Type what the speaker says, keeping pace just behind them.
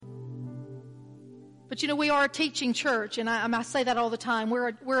But we are a teaching church, and I say that all the time.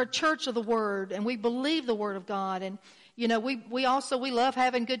 We're a church of the Word, and we believe the Word of God. And we love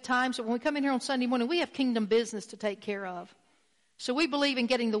having good times. But when we come in here on Sunday morning, we have kingdom business to take care of. So we believe in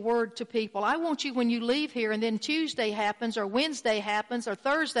getting the Word to people. I want you, when you leave here, and then Tuesday happens, or Wednesday happens, or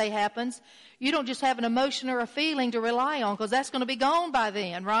Thursday happens, you don't just have an emotion or a feeling to rely on, because that's going to be gone by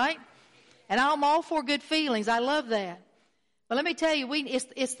then, right? And I'm all for good feelings. I love that. But let me tell you,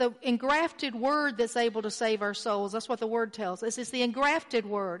 it's the engrafted Word that's able to save our souls. That's what the Word tells us. It's the engrafted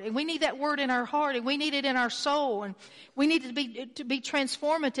Word. And we need that Word in our heart, and we need it in our soul, and we need it to be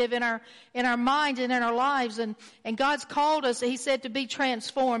transformative in our minds and in our lives. And God's called us, He said, to be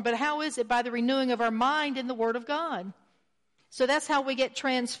transformed. But how is it? By the renewing of our mind in the Word of God. So that's how we get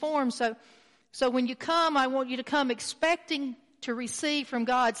transformed. So when you come, I want you to come expecting to receive from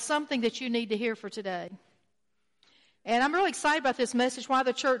God something that you need to hear for today. And I'm really excited about this message, why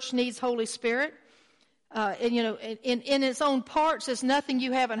the church needs Holy Spirit. In its own parts, there's nothing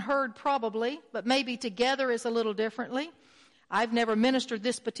you haven't heard probably, but maybe together is a little differently. I've never ministered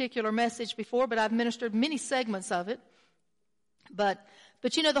this particular message before, but I've ministered many segments of it. But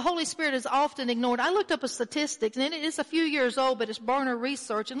the Holy Spirit is often ignored. I looked up a statistics, and it is a few years old, but it's Barna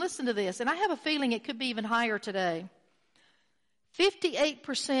Research, and listen to this, and I have a feeling it could be even higher today.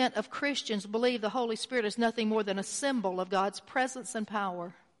 58% of Christians believe the Holy Spirit is nothing more than a symbol of God's presence and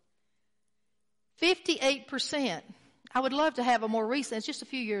power. 58%. I would love to have a more recent, it's just a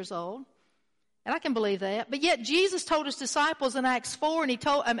few years old. And I can believe that. But yet Jesus told his disciples in Acts 4, and he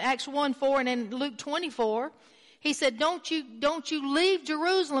told Acts 1:4, and in Luke 24, he said, don't you leave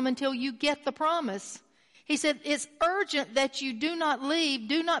Jerusalem until you get the promise. He said, it's urgent that you do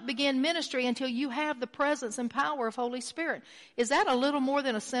not begin ministry until you have the presence and power of Holy Spirit. Is that a little more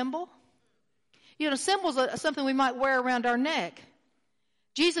than a symbol? Symbols are something we might wear around our neck.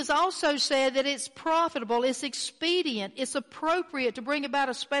 Jesus also said that it's profitable, it's expedient, it's appropriate to bring about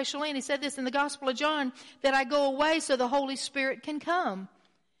a special end. He said this in the Gospel of John, that I go away so the Holy Spirit can come.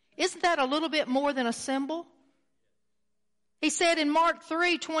 Isn't that a little bit more than a symbol? He said in Mark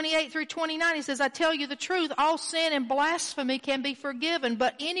 3:28-29, he says, I tell you the truth, all sin and blasphemy can be forgiven,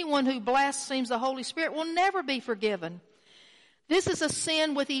 but anyone who blasphemes the Holy Spirit will never be forgiven. This is a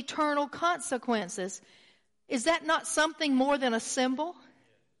sin with eternal consequences. Is that not something more than a symbol?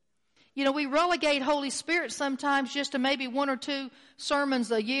 We relegate Holy Spirit sometimes just to maybe one or two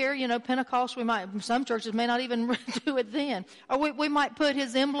sermons a year. Pentecost, some churches may not even do it then. Or we might put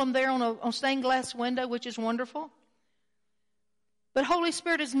His emblem there on a stained glass window, which is wonderful. But Holy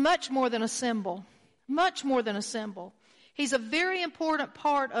Spirit is much more than a symbol. Much more than a symbol. He's a very important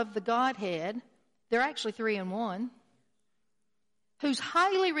part of the Godhead. They're actually three in one. Who's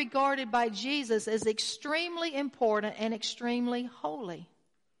highly regarded by Jesus as extremely important and extremely holy.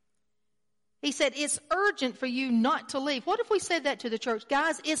 He said, it's urgent for you not to leave. What if we said that to the church?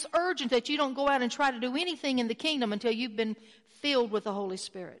 Guys, it's urgent that you don't go out and try to do anything in the kingdom until you've been filled with the Holy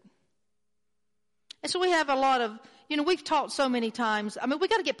Spirit. And so we have a lot of, we've taught so many times. We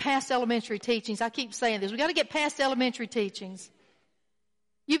got to get past elementary teachings. I keep saying this. We got to get past elementary teachings.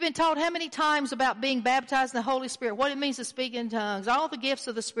 You've been taught how many times about being baptized in the Holy Spirit, what it means to speak in tongues, all the gifts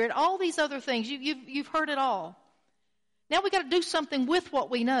of the Spirit, all these other things. You've heard it all. Now we got to do something with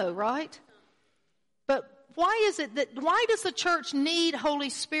what we know, right? But why does the church need Holy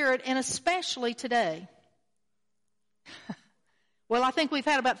Spirit, and especially today? Well, I think we've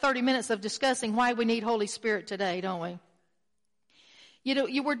had about 30 minutes of discussing why we need Holy Spirit today, don't we?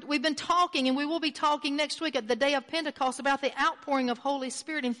 We've been talking, and we will be talking next week at the day of Pentecost about the outpouring of Holy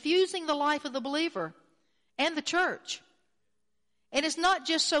Spirit, infusing the life of the believer and the church. And it's not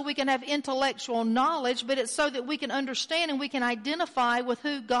just so we can have intellectual knowledge, but it's so that we can understand and we can identify with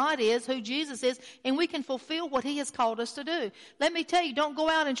who God is, who Jesus is, and we can fulfill what He has called us to do. Let me tell you, don't go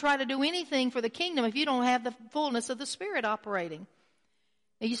out and try to do anything for the kingdom if you don't have the fullness of the Spirit operating.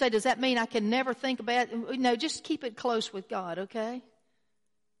 And you say, does that mean I can never think about it? No, just keep it close with God, okay?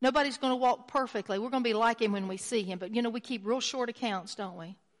 Nobody's going to walk perfectly. We're going to be like Him when we see Him. But, we keep real short accounts, don't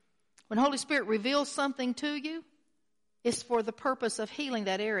we? When Holy Spirit reveals something to you, it's for the purpose of healing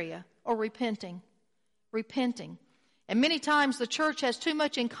that area or repenting. And many times the church has too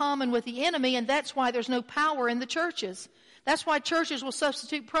much in common with the enemy, and that's why there's no power in the churches. That's why churches will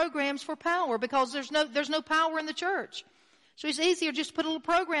substitute programs for power, because there's no power in the church. So it's easier just to put a little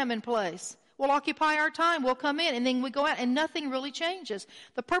program in place. We'll occupy our time. We'll come in, and then we go out, and nothing really changes.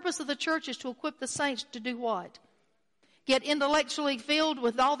 The purpose of the church is to equip the saints to do what? Get intellectually filled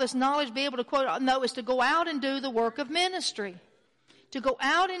with all this knowledge, be able to quote? No, it's to go out and do the work of ministry. To go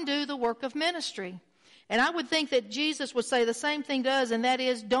out and do the work of ministry. And I would think that Jesus would say the same thing to us, and that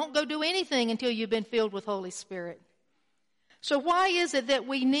is, don't go do anything until you've been filled with Holy Spirit. So why is it that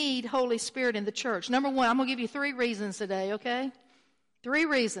we need Holy Spirit in the church? Number one, I'm going to give you 3 reasons today, okay? 3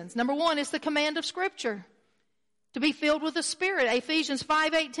 reasons. Number one is the command of Scripture to be filled with the Spirit. Ephesians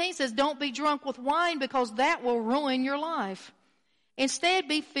 5:18 says, don't be drunk with wine because that will ruin your life. Instead,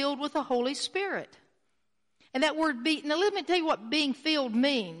 be filled with the Holy Spirit. And that word be, now let me tell you what being filled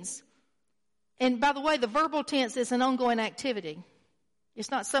means. And by the way, the verbal tense is an ongoing activity.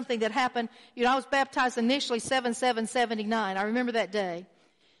 It's not something that happened. I was baptized initially 7/7/79. I remember that day.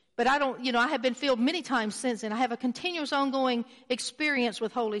 But I have been filled many times since, and I have a continuous ongoing experience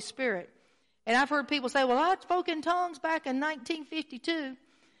with Holy Spirit. And I've heard people say, well, I spoke in tongues back in 1952.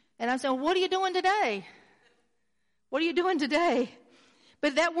 And I'm saying, what are you doing today? What are you doing today?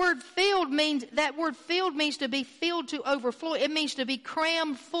 But that word filled means to be filled to overflow. It means to be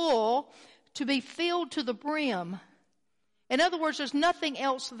crammed full, to be filled to the brim. In other words, there's nothing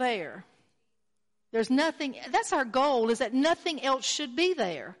else there. There's nothing, that's our goal, is that nothing else should be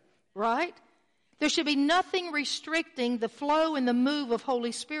there, right? There should be nothing restricting the flow and the move of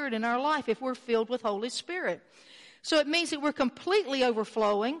Holy Spirit in our life if we're filled with Holy Spirit. So it means that we're completely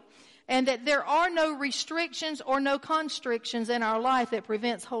overflowing and that there are no restrictions or no constrictions in our life that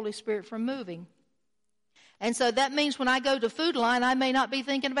prevents Holy Spirit from moving. And so that means when I go to Food Line, I may not be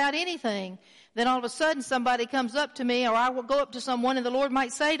thinking about anything. Then all of a sudden somebody comes up to me, or I will go up to someone and the Lord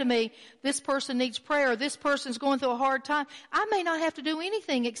might say to me, this person needs prayer, this person's going through a hard time. I may not have to do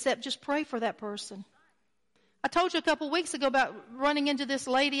anything except just pray for that person. I told you a couple of weeks ago about running into this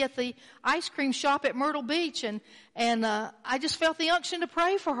lady at the ice cream shop at Myrtle Beach, and I just felt the unction to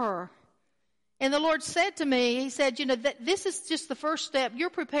pray for her. And the Lord said to me, He said, that this is just the first step.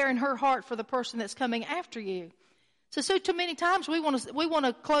 You're preparing her heart for the person that's coming after you. So too many times we want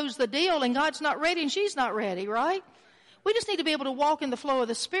to close the deal and God's not ready and she's not ready, right? We just need to be able to walk in the flow of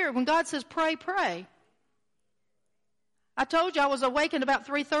the Spirit. When God says pray, pray. I told you I was awakened about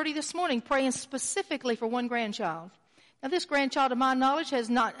 3:30 this morning praying specifically for one grandchild. Now this grandchild, to my knowledge, she's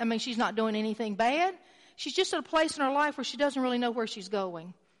not doing anything bad. She's just at a place in her life where she doesn't really know where she's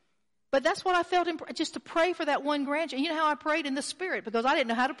going. But that's what I felt, just to pray for that one grandchild. You know how I prayed in the Spirit? Because I didn't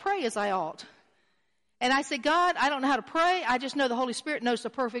know how to pray as I ought. And I said, God, I don't know how to pray. I just know the Holy Spirit knows the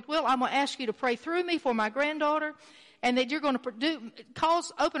perfect will. I'm going to ask you to pray through me for my granddaughter, and that you're going to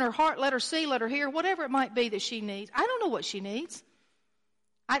open her heart, let her see, let her hear, whatever it might be that she needs. I don't know what she needs.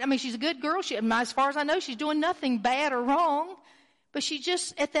 She's a good girl. As far as I know, she's doing nothing bad or wrong. But she's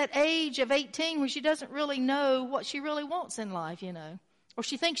just at that age of 18 where she doesn't really know what she really wants in life, Or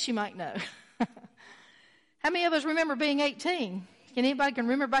she thinks she might know. How many of us remember being 18? Can anybody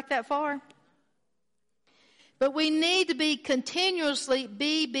remember back that far? But we need to be continuously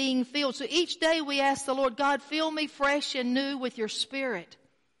being filled. So each day we ask the Lord, God, fill me fresh and new with your Spirit.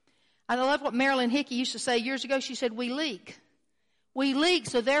 I love what Marilyn Hickey used to say years ago. She said, we leak. We leak,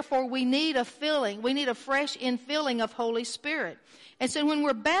 so therefore we need a filling. We need a fresh infilling of Holy Spirit. And so when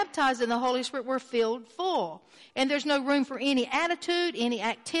we're baptized in the Holy Spirit, we're filled full. And there's no room for any attitude, any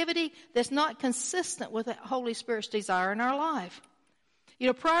activity that's not consistent with the Holy Spirit's desire in our life.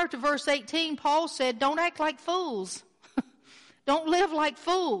 Prior to verse 18, Paul said, don't act like fools. Don't live like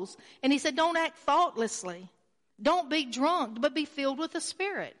fools. And he said, don't act thoughtlessly. Don't be drunk, but be filled with the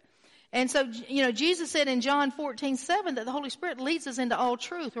Spirit. And so, Jesus said in John 14:7 that the Holy Spirit leads us into all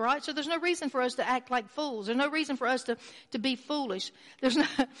truth, right? So there's no reason for us to act like fools. There's no reason for us to be foolish. There's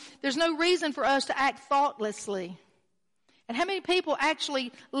no reason for us to act thoughtlessly. And how many people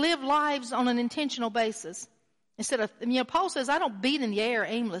actually live lives on an intentional basis? Instead of, Paul says, I don't beat in the air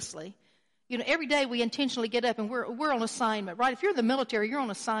aimlessly. Every day we intentionally get up and we're on assignment, right? If you're in the military, you're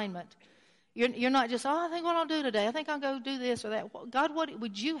on assignment. You're not just, I think what I'll do today. I think I'll go do this or that. God, what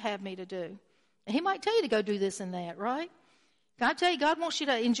would you have me to do? And He might tell you to go do this and that, right? Can I tell you, God wants you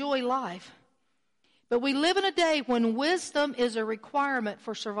to enjoy life. But we live in a day when wisdom is a requirement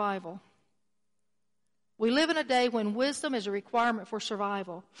for survival. We live in a day when wisdom is a requirement for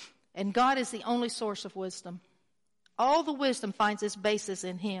survival. And God is the only source of wisdom. All the wisdom finds its basis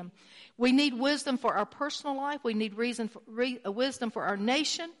in Him. We need wisdom for our personal life. We need wisdom for our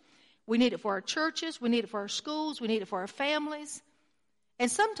nation. We need it for our churches. We need it for our schools. We need it for our families. And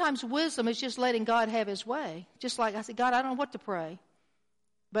sometimes wisdom is just letting God have His way. Just like I said, God, I don't know what to pray,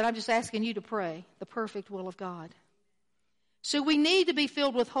 but I'm just asking you to pray the perfect will of God. So we need to be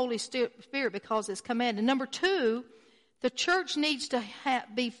filled with Holy Spirit because it's commanded. Number 2, the church needs to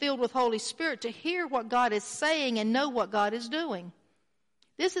be filled with Holy Spirit to hear what God is saying and know what God is doing.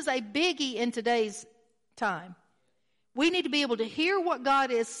 This is a biggie in today's time. We need to be able to hear what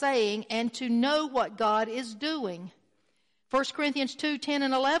God is saying and to know what God is doing. 1 Corinthians 2:10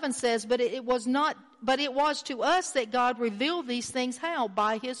 and 11 says, but it was to us that God revealed these things. How?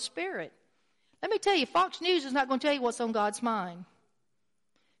 By His Spirit. Let me tell you, Fox News is not going to tell you what's on God's mind.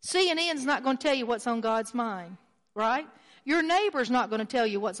 CNN's not going to tell you what's on God's mind, right? Your neighbor's not going to tell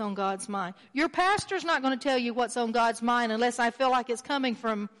you what's on God's mind. Your pastor's not going to tell you what's on God's mind unless I feel like it's coming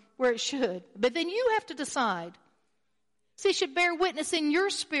from where it should. But then you have to decide. See, it should bear witness in your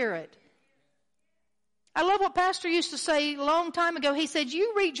spirit. I love what Pastor used to say a long time ago. He said,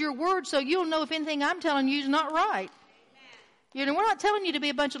 you read your word so you'll know if anything I'm telling you is not right. You know, we're not telling you to be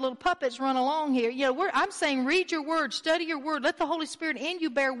a bunch of little puppets run along here. You know, I'm saying read your word, study your word, let the Holy Spirit in you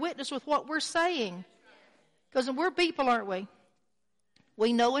bear witness with what we're saying. Because we're people, aren't we?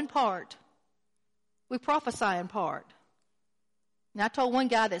 We know in part. We prophesy in part. And I told one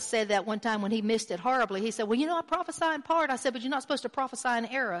guy that said that one time when he missed it horribly. He said, well, you know, I prophesy in part. I said, but you're not supposed to prophesy in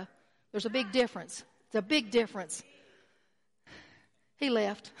error. There's a big difference. It's a big difference. He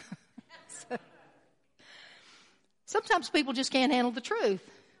left. Sometimes people just can't handle the truth.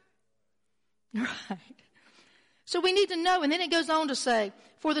 Right. So we need to know. And then it goes on to say,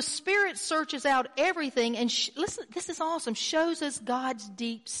 for the Spirit searches out everything and, listen, this is awesome, shows us God's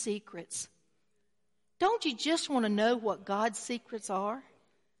deep secrets. Don't you just want to know what God's secrets are?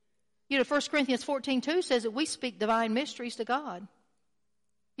 You know, 1 Corinthians 14:2 says that we speak divine mysteries to God.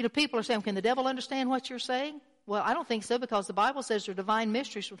 You know, people are saying, can the devil understand what you're saying? Well, I don't think so, because the Bible says there are divine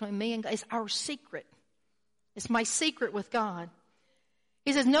mysteries between me and God. It's our secret. It's my secret with God.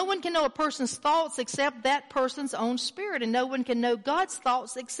 He says, no one can know a person's thoughts except that person's own spirit, and no one can know God's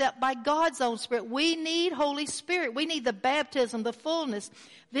thoughts except by God's own Spirit. We need Holy Spirit. We need the baptism, the fullness.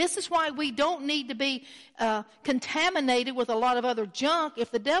 This is why we don't need to be contaminated with a lot of other junk.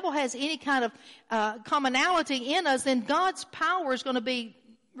 If the devil has any kind of commonality in us, then God's power is going to be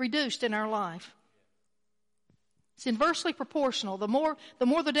reduced in our life. It's inversely proportional. The more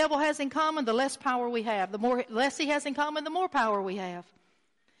the devil has in common, the less power we have. The less he has in common, the more power we have.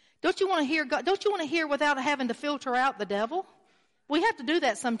 Don't you want to hear God? Don't you want to hear without having to filter out the devil? We have to do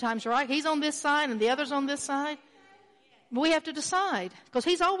that sometimes, right? He's on this side and the other's on this side. We have to decide, because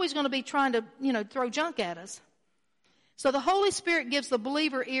he's always going to be trying to, throw junk at us. So the Holy Spirit gives the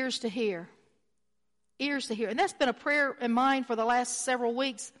believer ears to hear. Ears to hear. And that's been a prayer in mine for the last several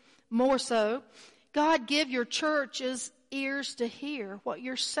weeks, more so. God, give your churches ears to hear what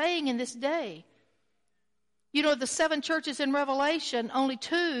you're saying in this day. You know, the 7 churches in Revelation, only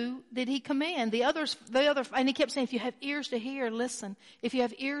 2 did he commend. The other, and he kept saying, if you have ears to hear, listen. If you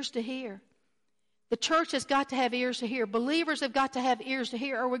have ears to hear. The church has got to have ears to hear. Believers have got to have ears to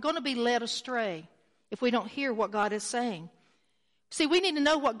hear, or we're going to be led astray if we don't hear what God is saying. See, we need to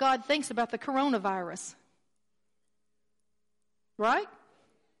know what God thinks about the coronavirus. Right?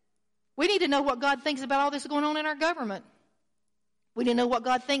 We need to know what God thinks about all this going on in our government. We need to know what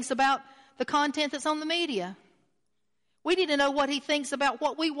God thinks about the content that's on the media. We need to know what he thinks about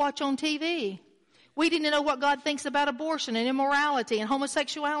what we watch on TV. We need to know what God thinks about abortion and immorality and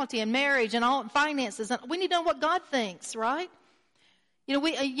homosexuality and marriage and all finances. We need to know what God thinks, right?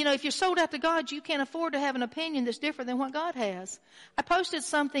 If you're sold out to God, you can't afford to have an opinion that's different than what God has. I posted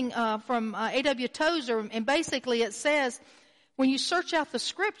something from A.W. Tozer, and basically it says, when you search out the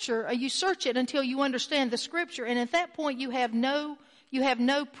Scripture, you search it until you understand the Scripture, and at that point you have no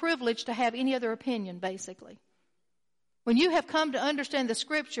privilege to have any other opinion, basically. When you have come to understand the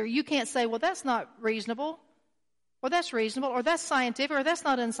Scripture, you can't say, well, that's not reasonable, or that's reasonable, or that's scientific, or that's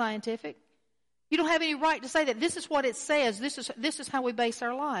not unscientific. You don't have any right to say that. This is what it says. This is how we base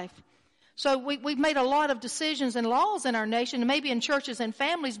our life. So we've made a lot of decisions and laws in our nation, and maybe in churches and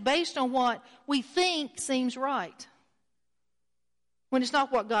families, based on what we think seems right, when it's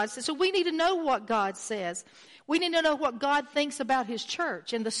not what God says. So we need to know what God says. We need to know what God thinks about his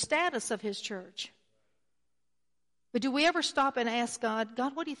church and the status of his church. But do we ever stop and ask God,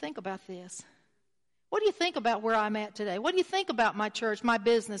 what do you think about this? What do you think about where I'm at today? What do you think about my church, my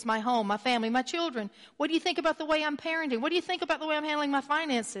business, my home, my family, my children? What do you think about the way I'm parenting? What do you think about the way I'm handling my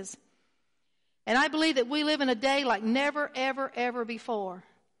finances? And I believe that we live in a day like never, ever, ever before.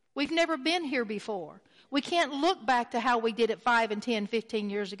 We've never been here before. We can't look back to how we did it 5 and 10, 15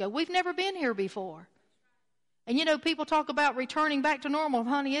 years ago. We've never been here before. And people talk about returning back to normal.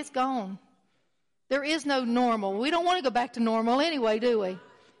 Honey, it's gone. There is no normal. We don't want to go back to normal anyway, do we?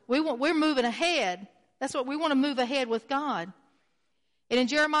 We're moving ahead. That's what we want to move ahead with God. And in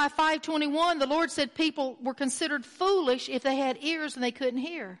Jeremiah 5:21, the Lord said people were considered foolish if they had ears and they couldn't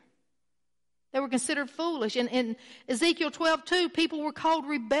hear. They were considered foolish. And in Ezekiel 12:2, people were called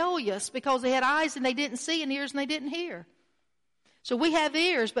rebellious because they had eyes and they didn't see and ears and they didn't hear. So we have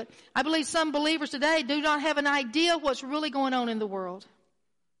ears, but I believe some believers today do not have an idea of what's really going on in the world.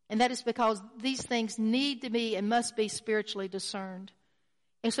 And that is because these things need to be and must be spiritually discerned.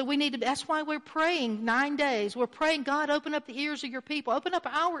 And so we need to, that's why we're praying 9 days. We're praying, God, open up the ears of your people. Open up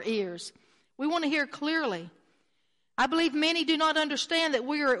our ears. We want to hear clearly. I believe many do not understand that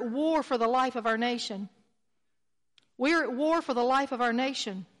we are at war for the life of our nation. We are at war for the life of our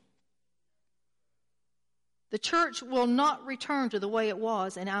nation. The church will not return to the way it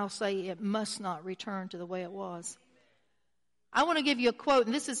was, and I'll say it must not return to the way it was. I want to give you a quote,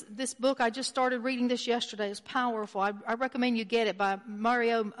 and this book, I just started reading this yesterday. It's powerful. I recommend you get it by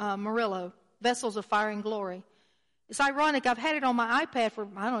Mario Murillo, Vessels of Fire and Glory. It's ironic. I've had it on my iPad for,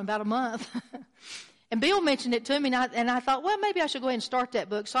 I don't know, about a month. And Bill mentioned it to me, and I thought, well, maybe I should go ahead and start that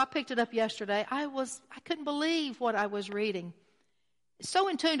book. So I picked it up yesterday. I couldn't believe what I was reading. It's so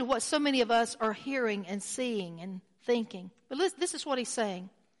in tune to what so many of us are hearing and seeing and thinking. But this is what he's saying.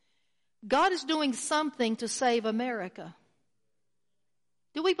 God is doing something to save America.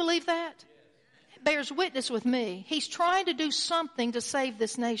 Do we believe that? It bears witness with me. He's trying to do something to save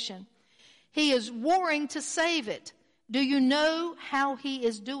this nation. He is warring to save it. Do you know how he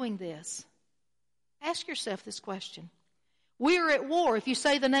is doing this? Ask yourself this question. We are at war. If you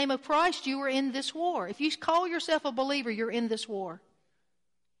say the name of Christ, you are in this war. If you call yourself a believer, you're in this war.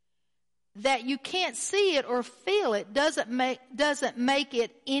 That you can't see it or feel it doesn't make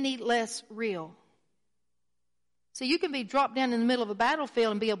it any less real. So you can be dropped down in the middle of a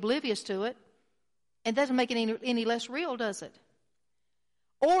battlefield and be oblivious to it. It doesn't make it any less real, does it?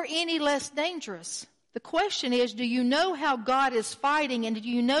 Or any less dangerous. The question is, do you know how God is fighting, and do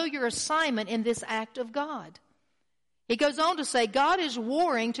you know your assignment in this act of God? He goes on to say, God is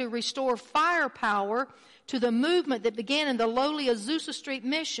warring to restore firepower to the movement that began in the lowly Azusa Street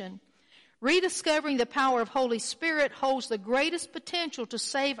mission. Rediscovering the power of Holy Spirit holds the greatest potential to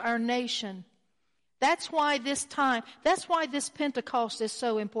save our nation. That's why this Pentecost is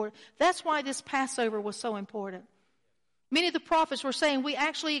so important. That's why this Passover was so important. Many of the prophets were saying we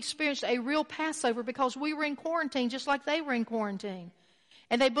actually experienced a real Passover because we were in quarantine just like they were in quarantine.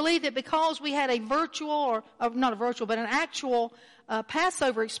 And they believed that because we had a virtual, or not a virtual, but an actual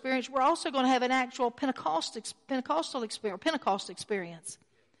Passover experience, we're also going to have an actual Pentecost experience.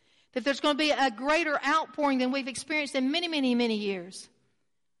 That there's going to be a greater outpouring than we've experienced in many, many, many years.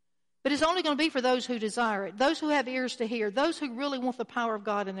 But it's only going to be for those who desire it, those who have ears to hear, those who really want the power of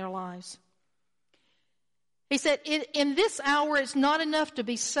God in their lives. He said, in this hour, it's not enough to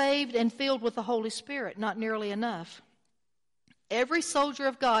be saved and filled with the Holy Spirit, not nearly enough. Every soldier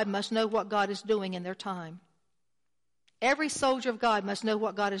of God must know what God is doing in their time. Every soldier of God must know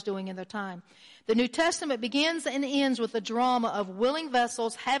what God is doing in their time. The New Testament begins and ends with the drama of willing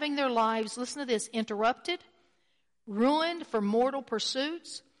vessels having their lives, listen to this, interrupted, ruined for mortal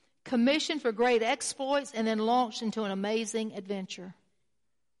pursuits, commissioned for great exploits, and then launched into an amazing adventure.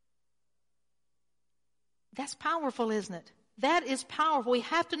 That's powerful, isn't it? That is powerful. We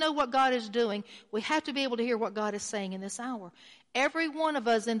have to know what God is doing. We have to be able to hear what God is saying in this hour. Every one of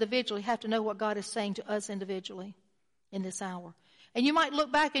us individually have to know what God is saying to us individually in this hour. And you might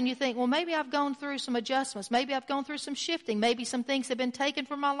look back and you think, well, maybe I've gone through some adjustments. Maybe I've gone through some shifting. Maybe some things have been taken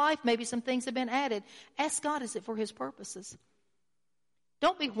from my life. Maybe some things have been added. Ask God, is it for His purposes?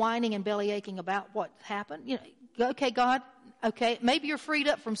 Don't be whining and belly aching about what happened. You know, okay, God, okay, maybe you're freed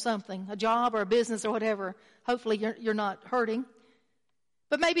up from something, a job or a business or whatever. Hopefully you're not hurting.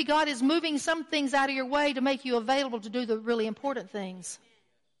 But maybe God is moving some things out of your way to make you available to do the really important things.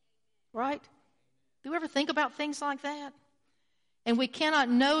 Right? Do you ever think about things like that? And we cannot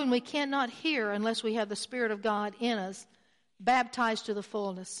know and we cannot hear unless we have the Spirit of God in us, baptized to the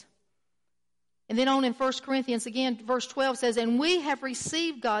fullness. And then on in 1 Corinthians, again, verse 12 says, and we have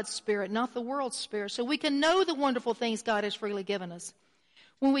received God's Spirit, not the world's spirit, so we can know the wonderful things God has freely given us.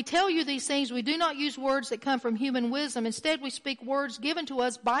 When we tell you these things, we do not use words that come from human wisdom. Instead, we speak words given to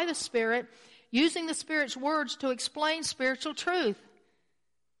us by the Spirit, using the Spirit's words to explain spiritual truth.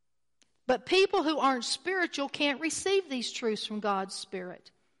 But people who aren't spiritual can't receive these truths from God's Spirit.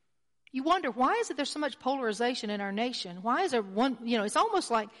 You wonder, why is it there's so much polarization in our nation? Why is there one, it's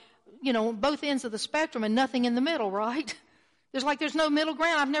almost like, both ends of the spectrum and nothing in the middle, right? There's no middle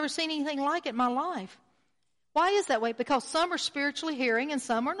ground. I've never seen anything like it in my life. Why is that way? Because some are spiritually hearing and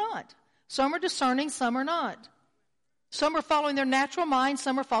some are not. Some are discerning, some are not. Some are following their natural minds,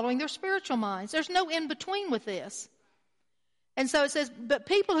 some are following their spiritual minds. There's no in between with this. And so it says, but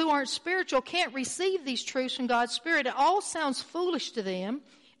people who aren't spiritual can't receive these truths from God's Spirit. It all sounds foolish to them,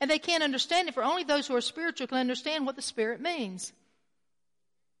 And they can't understand it, for only those who are spiritual can understand what the Spirit means.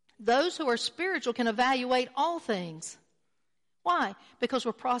 Those who are spiritual can evaluate all things. Why? Because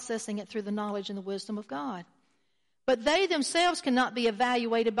we're processing it through the knowledge and the wisdom of God. But they themselves cannot be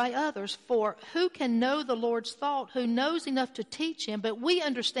evaluated by others, for who can know the Lord's thought, who knows enough to teach him? But we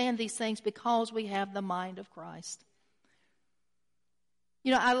understand these things because we have the mind of Christ.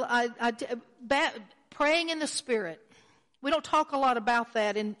 You know, praying in the Spirit. We don't talk a lot about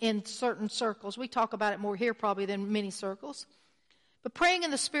that in certain circles. We talk about it more here probably than many circles. But praying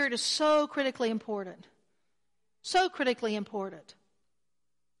in the Spirit is so critically important. So critically important.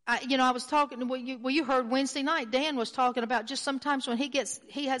 I was talking, you heard Wednesday night, Dan was talking about just sometimes when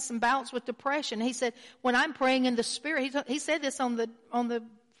he has some bouts with depression. He said, when I'm praying in the Spirit, he said this on the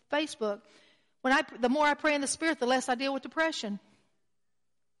Facebook, the more I pray in the Spirit, the less I deal with depression.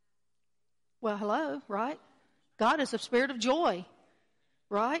 Well, hello, right? God is a spirit of joy,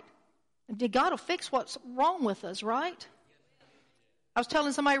 right? God will fix what's wrong with us, right? I was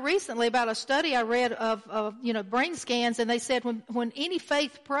telling somebody recently about a study I read of brain scans, and they said when any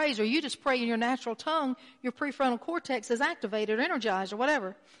faith prays, or you just pray in your natural tongue, your prefrontal cortex is activated or energized or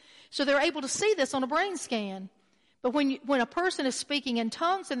whatever. So they're able to see this on a brain scan. But when a person is speaking in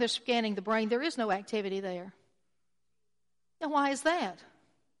tongues and they're scanning the brain, there is no activity there. Now, why is that?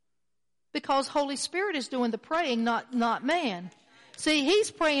 Because Holy Spirit is doing the praying, not man. See,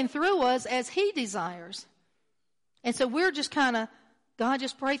 He's praying through us as He desires. And so we're just kind of, God,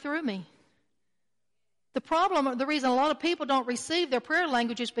 just pray through me. The reason a lot of people don't receive their prayer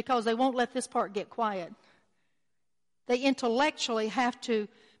language is because they won't let this part get quiet. They intellectually have to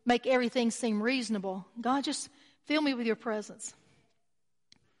make everything seem reasonable. God, just fill me with your presence.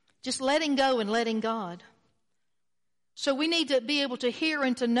 Just letting go and letting God. So we need to be able to hear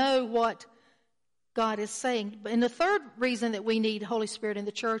and to know what God is saying. And the third reason that we need Holy Spirit in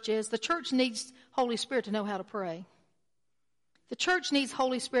the church is the church needs Holy Spirit to know how to pray. The church needs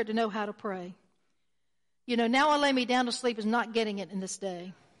Holy Spirit to know how to pray. You know, now I lay me down to sleep is not getting it in this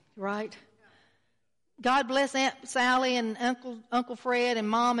day, right? God bless Aunt Sally and Uncle Fred and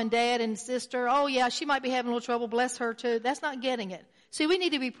Mom and Dad and sister. Oh yeah, she might be having a little trouble. Bless her too. That's not getting it. See, we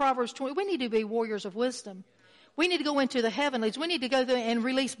need to be Proverbs 20. We need to be warriors of wisdom. We need to go into the heavenlies. We need to go there and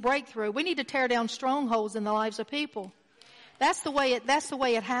release breakthrough. We need to tear down strongholds in the lives of people. That's the way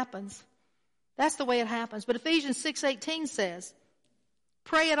it happens. That's the way it happens. But Ephesians 6:18 says,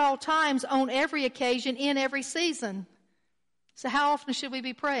 pray at all times, on every occasion, in every season. So how often should we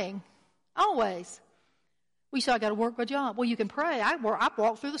be praying? Always. We say, I got to work my job. Well, you can pray. I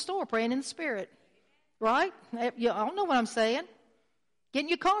walk through the store praying in the Spirit. Right? You all know what I'm saying. Get in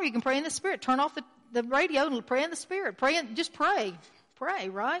your car. You can pray in the Spirit. Turn off the radio and pray in the Spirit. Just pray. Pray,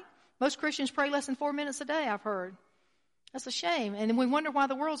 right? Most Christians pray less than 4 minutes a day, I've heard. That's a shame. And then we wonder why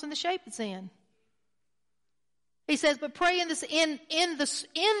the world's in the shape it's in. He says, but pray in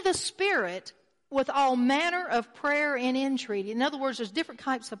the Spirit with all manner of prayer and entreaty. In other words, there's different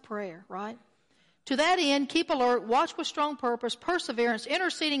types of prayer, right? To that end, keep alert, watch with strong purpose, perseverance,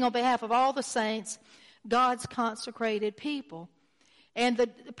 interceding on behalf of all the saints, God's consecrated people. And the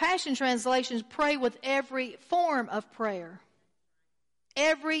Passion translations pray with every form of prayer.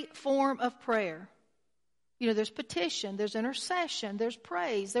 Every form of prayer. You know, there's petition, there's intercession, there's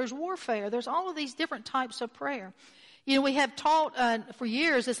praise, there's warfare, there's all of these different types of prayer. You know, we have taught for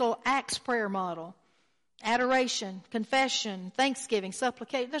years this little Acts prayer model. Adoration, confession, thanksgiving,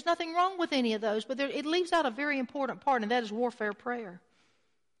 supplication. There's nothing wrong with any of those, but it leaves out a very important part, and that is warfare prayer.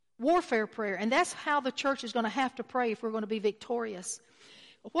 Warfare prayer. And that's how the church is going to have to pray if we're going to be victorious.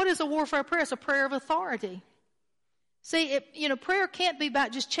 What is a warfare prayer? It's a prayer of authority. See, prayer can't be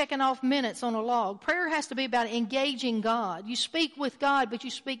about just checking off minutes on a log. Prayer has to be about engaging God. You speak with God, but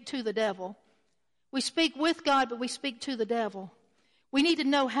you speak to the devil. We speak with God, but we speak to the devil. We need to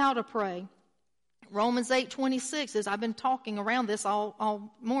know how to pray. Romans 8:26, as I've been talking around this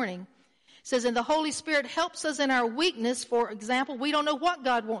all morning, says, and the Holy Spirit helps us in our weakness. For example, we don't know what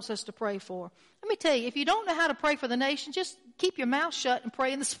God wants us to pray for. Let me tell you, if you don't know how to pray for the nation, just keep your mouth shut and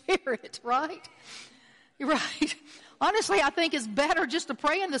pray in the Spirit, right? You're right. Honestly, I think it's better just to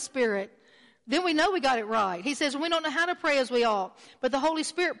pray in the Spirit. Then we know we got it right. He says, we don't know how to pray as we ought, but the Holy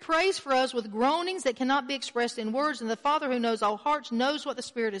Spirit prays for us with groanings that cannot be expressed in words, and the Father who knows all hearts knows what the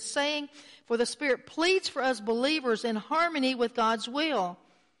Spirit is saying, for the Spirit pleads for us believers in harmony with God's will.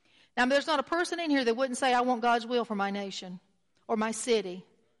 Now, there's not a person in here that wouldn't say, I want God's will for my nation, or my city,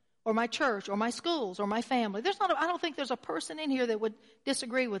 or my church, or my schools, or my family. I don't think there's a person in here that would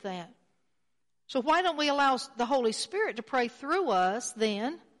disagree with that. So why don't we allow the Holy Spirit to pray through us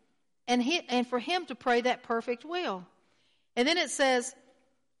then, and for Him to pray that perfect will? And then it says,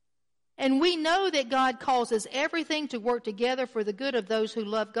 And we know that God causes everything to work together for the good of those who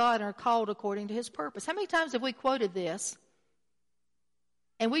love God and are called according to his purpose. How many times have we quoted this?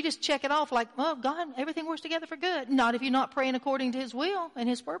 And we just check it off like, well, God, everything works together for good. Not if you're not praying according to his will and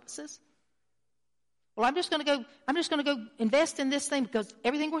his purposes. Well, I'm just going to go invest in this thing because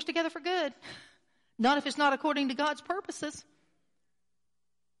everything works together for good. Not if it's not according to God's purposes.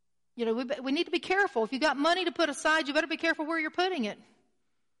 You know, we need to be careful. If you got money to put aside, you better be careful where you're putting it.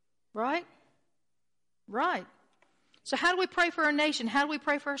 Right? Right. So how do we pray for our nation? How do we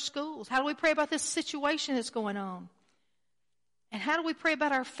pray for our schools? How do we pray about this situation that's going on? And how do we pray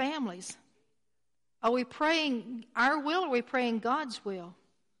about our families? Are we praying our will or are we praying God's will?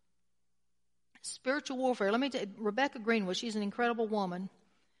 Spiritual warfare. Let me tell you, Rebecca Greenwood, she's an incredible woman.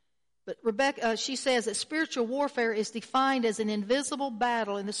 But Rebecca, she says that spiritual warfare is defined as an invisible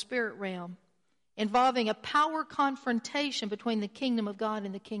battle in the spirit realm, involving a power confrontation between the kingdom of God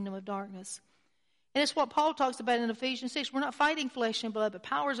and the kingdom of darkness. And it's what Paul talks about in Ephesians 6. We're not fighting flesh and blood, but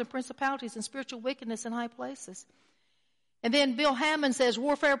powers and principalities and spiritual wickedness in high places. And then Bill Hammond says,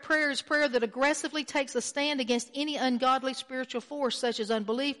 warfare prayer is prayer that aggressively takes a stand against any ungodly spiritual force, such as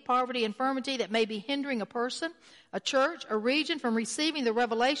unbelief, poverty, infirmity that may be hindering a person, a church, a region from receiving the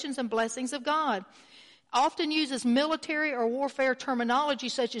revelations and blessings of God. Often uses military or warfare terminology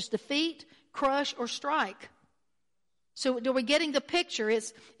such as defeat, crush, or strike. So are we getting the picture?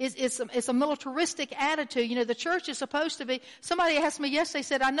 It's a militaristic attitude. You know, the church is supposed to be, somebody asked me yesterday,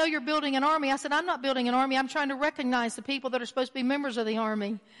 said, I know you're building an army. I said, I'm not building an army. I'm trying to recognize the people that are supposed to be members of the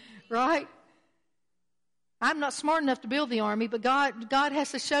army. Right? I'm not smart enough to build the army, but God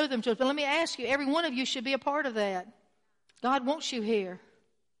has to show them to us. But let me ask you, every one of you should be a part of that. God wants you here.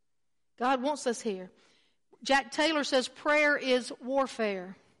 God wants us here. Jack Taylor says prayer is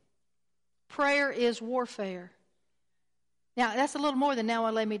warfare. Prayer is warfare. Now, that's a little more than now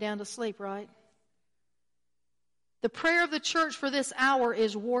I lay me down to sleep, right? The prayer of the church for this hour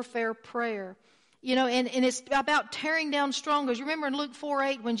is warfare prayer. You know, and it's about tearing down strongholds. You remember in Luke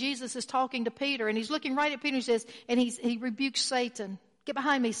 4:8 when Jesus is talking to Peter and he's looking right at Peter and he says, and he rebukes Satan. Get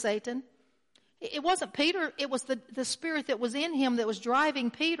behind me, Satan. It wasn't Peter, it was the spirit that was in him that was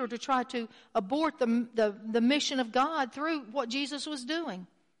driving Peter to try to abort the mission of God through what Jesus was doing.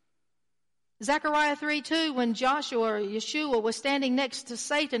 Zechariah 3:2, when Yeshua was standing next to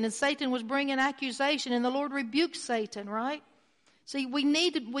Satan and Satan was bringing accusation and the Lord rebuked Satan, right? See, we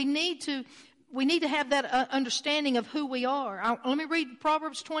need to have that understanding of who we are. Let me read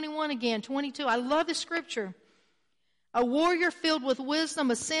Proverbs 21 again, 22. I love this scripture. A warrior filled with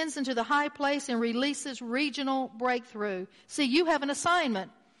wisdom ascends into the high place and releases regional breakthrough. See, you have an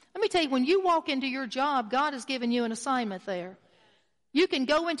assignment. Let me tell you, when you walk into your job, God has given you an assignment there. You can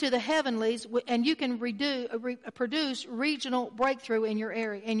go into the heavenlies and you can produce regional breakthrough in your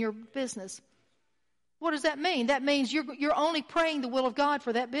area, in your business. What does that mean? That means you're only praying the will of God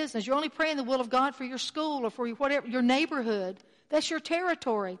for that business. You're only praying the will of God for your school or for whatever, your neighborhood. That's your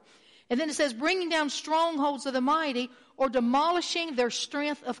territory. And then it says, bringing down strongholds of the mighty or demolishing their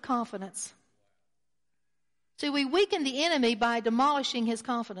strength of confidence. See, we weaken the enemy by demolishing his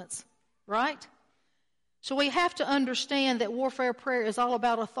confidence, right? So we have to understand that warfare prayer is all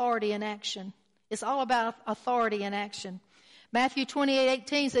about authority and action. It's all about authority and action. Matthew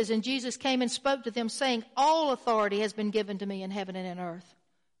 28:18 says, and Jesus came and spoke to them, saying, all authority has been given to me in heaven and in earth.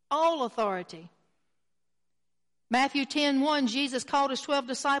 All authority. Matthew 10:1, Jesus called his 12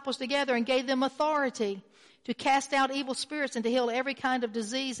 disciples together and gave them authority to cast out evil spirits and to heal every kind of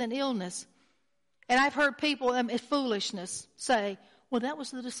disease and illness. And I've heard people in foolishness say, well, that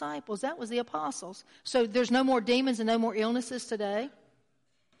was the disciples. That was the apostles. So there's no more demons and no more illnesses today.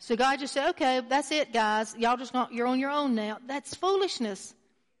 So God just said, okay, that's it, guys. You're on your own now. That's foolishness.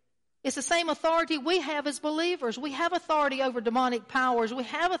 It's the same authority we have as believers. We have authority over demonic powers. We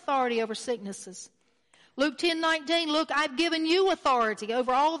have authority over sicknesses. Luke 10:19, look, I've given you authority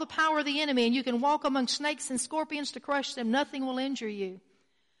over all the power of the enemy, and you can walk among snakes and scorpions to crush them. Nothing will injure you.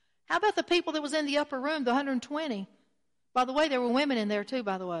 How about the people that was in the upper room, the 120? By the way, there were women in there too,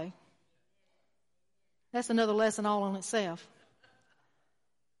 by the way. That's another lesson all on itself.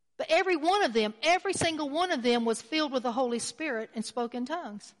 But every one of them, every single one of them was filled with the Holy Spirit and spoke in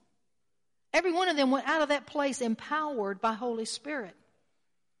tongues. Every one of them went out of that place empowered by Holy Spirit.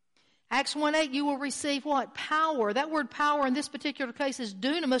 Acts 1:8, you will receive what? Power. That word power in this particular case is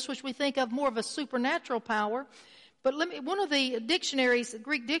dunamis, which we think of more of a supernatural power. But one of the dictionaries,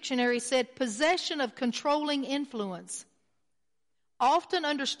 Greek dictionaries, said possession of controlling influence. Often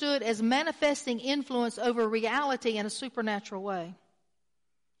understood as manifesting influence over reality in a supernatural way.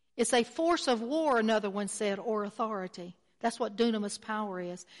 It's a force of war, another one said, or authority. That's what dunamis power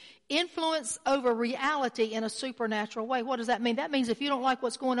is. Influence over reality in a supernatural way. What does that mean? That means if you don't like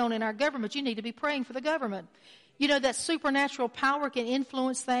what's going on in our government, you need to be praying for the government. You know that supernatural power can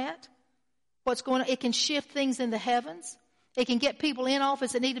influence that. What's going on? It can shift things in the heavens. It can get people in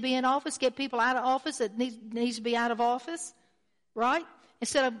office that need to be in office, get people out of office that needs to be out of office. Right?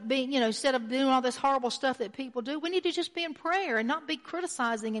 Instead of doing all this horrible stuff that people do, we need to just be in prayer and not be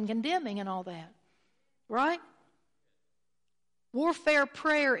criticizing and condemning and all that. Right? Warfare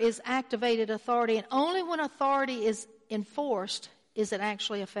prayer is activated authority, and only when authority is enforced is it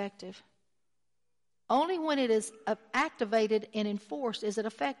actually effective. Only when it is activated and enforced is it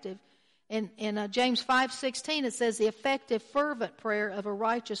effective. In James 5:16 it says, the effective fervent prayer of a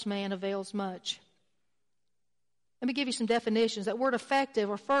righteous man avails much. Let me give you some definitions. That word effective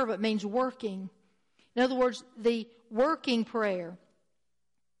or fervent means working. In other words, the working prayer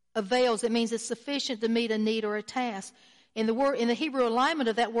avails. It means it's sufficient to meet a need or a task. In the Hebrew alignment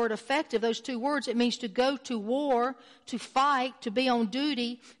of that word effective, those two words, it means to go to war, to fight, to be on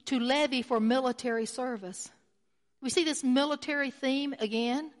duty, to levy for military service. We see this military theme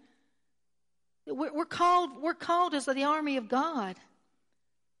again. We're called as the army of God.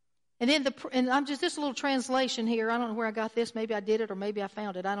 And then I'm just a little translation here. I don't know where I got this. Maybe I did it or maybe I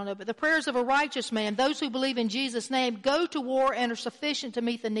found it. I don't know. But the prayers of a righteous man, those who believe in Jesus' name, go to war and are sufficient to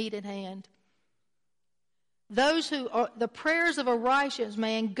meet the need at hand. The prayers of a righteous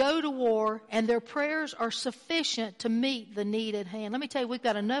man go to war and their prayers are sufficient to meet the need at hand. Let me tell you, we've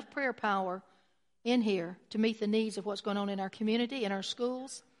got enough prayer power in here to meet the needs of what's going on in our community, in our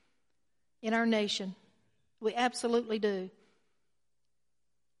schools, in our nation. We absolutely do.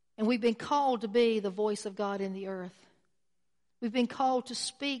 And we've been called to be the voice of God in the earth. We've been called to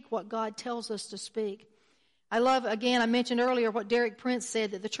speak what God tells us to speak. I mentioned earlier what Derek Prince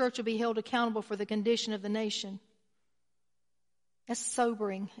said, that the church will be held accountable for the condition of the nation. That's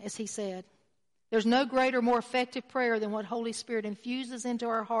sobering, as he said. There's no greater, more effective prayer than what Holy Spirit infuses into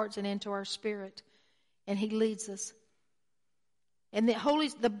our hearts and into our spirit. And he leads us. And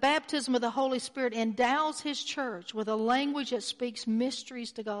the baptism of the Holy Spirit endows his church with a language that speaks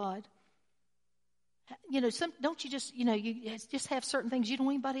mysteries to God. You just have certain things you don't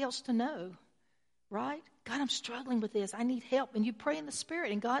want anybody else to know. Right? God, I'm struggling with this. I need help. And you pray in the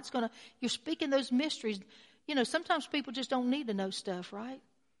Spirit, and you're speaking those mysteries. You know, sometimes people just don't need to know stuff, right?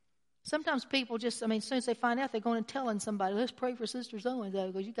 Sometimes people as soon as they find out, they're going and telling somebody, let's pray for Sister so-and-so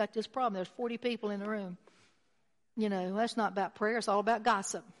because you got this problem. There's 40 people in the room. You know, that's not about prayer. It's all about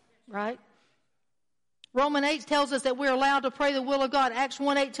gossip, right? Romans 8 tells us that we're allowed to pray the will of God. Acts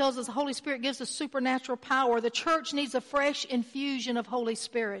 1:8 tells us the Holy Spirit gives us supernatural power. The church needs a fresh infusion of Holy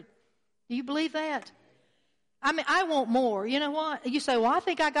Spirit. Do you believe that? I want more. You know what? You say, well, I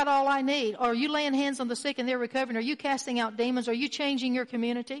think I got all I need. Or are you laying hands on the sick and they're recovering? Are you casting out demons? Are you changing your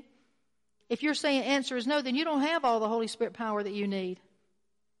community? If you're saying answer is no, then you don't have all the Holy Spirit power that you need.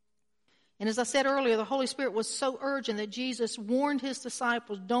 And as I said earlier, the Holy Spirit was so urgent that Jesus warned his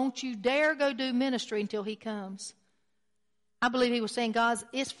disciples, don't you dare go do ministry until he comes. I believe he was saying, guys,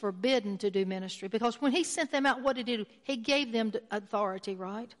 it's forbidden to do ministry. Because when he sent them out, what did he do? He gave them authority,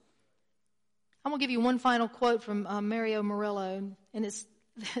 right? I'm going to give you one final quote from Mario Murillo, and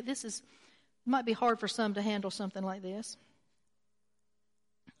it might be hard for some to handle something like this.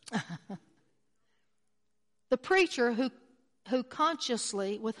 The preacher who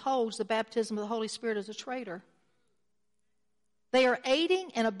consciously withholds the baptism of the Holy Spirit is a traitor. They are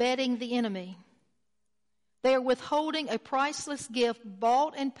aiding and abetting the enemy. They are withholding a priceless gift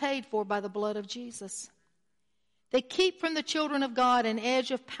bought and paid for by the blood of Jesus. They keep from the children of God an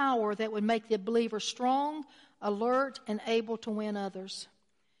edge of power that would make the believer strong, alert, and able to win others.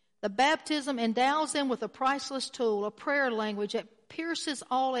 The baptism endows them with a priceless tool, a prayer language that pierces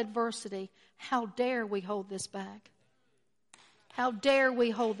all adversity. How dare we hold this back? How dare we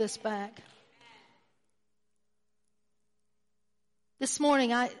hold this back? This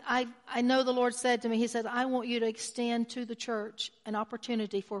morning, I know the Lord said to me, he said, I want you to extend to the church an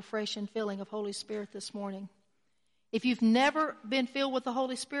opportunity for a fresh infilling of Holy Spirit this morning. If you've never been filled with the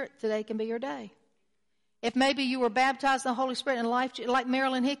Holy Spirit, today can be your day. If maybe you were baptized in the Holy Spirit and life, like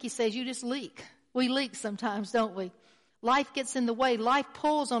Marilyn Hickey says, you just leak. We leak sometimes, don't we? Life gets in the way. Life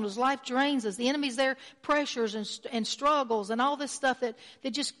pulls on us. Life drains us. The enemy's there, pressures and struggles and all this stuff that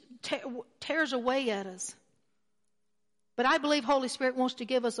just tears away at us. But I believe Holy Spirit wants to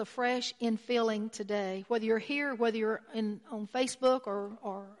give us a fresh infilling today. Whether you're here, whether you're on Facebook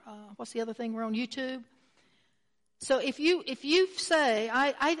or what's the other thing? We're on YouTube. So if you say,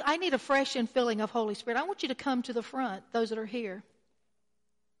 I need a fresh infilling of Holy Spirit, I want you to come to the front, those that are here.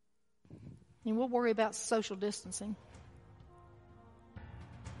 And we'll worry about social distancing.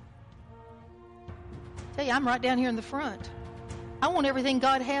 Tell you, I'm right down here in the front. I want everything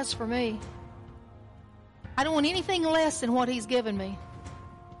God has for me. I don't want anything less than what He's given me.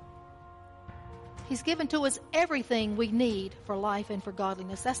 He's given to us everything we need for life and for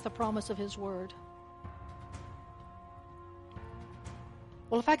godliness. That's the promise of His Word.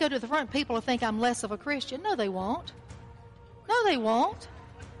 Well, if I go to the front, people will think I'm less of a Christian. No, they won't. No, they won't.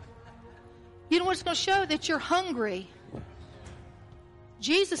 You know what's going to show? That you're hungry.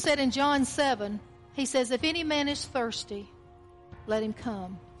 Jesus said in John 7, He says, if any man is thirsty, let him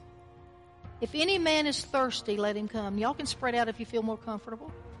come. If any man is thirsty, let him come. Y'all can spread out if you feel more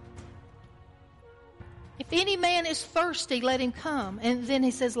comfortable. If any man is thirsty, let him come. And then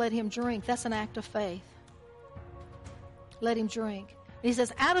He says, let him drink. That's an act of faith. Let him drink. And He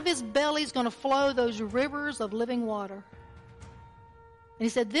says, out of his belly is going to flow those rivers of living water. And He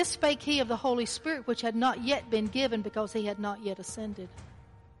said, this spake He of the Holy Spirit, which had not yet been given because He had not yet ascended.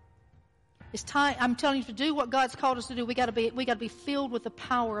 It's time. I'm telling you, to do what God's called us to do, we got to be filled with the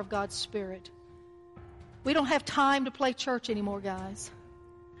power of God's Spirit. We don't have time to play church anymore, guys.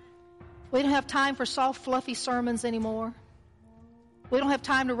 We don't have time for soft, fluffy sermons anymore. We don't have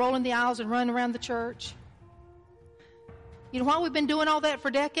time to roll in the aisles and run around the church. You know why we've been doing all that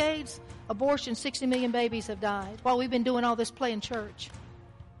for decades? Abortion, 60 million babies have died while we've been doing all this playing church.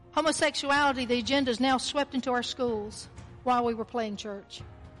 Homosexuality, the agenda is now swept into our schools while we were playing church.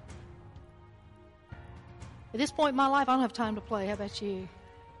 At this point in my life, I don't have time to play. How about you?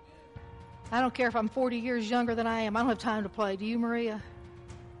 I don't care if I'm 40 years younger than I am. I don't have time to play. Do you, Maria?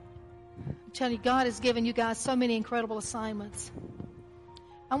 I'm telling you, God has given you guys so many incredible assignments.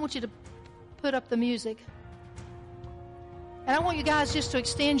 I want you to put up the music. And I want you guys just to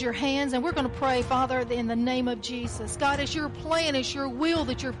extend your hands, and we're going to pray, Father, in the name of Jesus. God, it's your plan, it's your will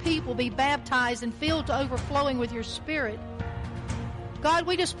that your people be baptized and filled to overflowing with your Spirit. God,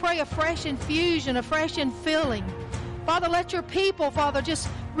 we just pray a fresh infusion, a fresh infilling. Father, let your people, Father, just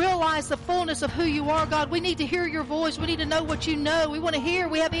realize the fullness of who you are. God, we need to hear your voice. We need to know what you know. We want to hear.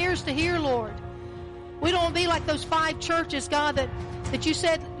 We have ears to hear, Lord. We don't want to be like those 5 churches, God, that you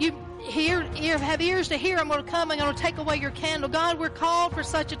said you have ears to hear. I'm going to come and I'm going to take away your candle. God, we're called for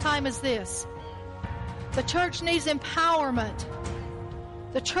such a time as this. The church needs empowerment.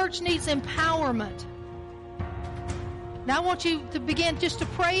 The church needs empowerment. Now I want you to begin just to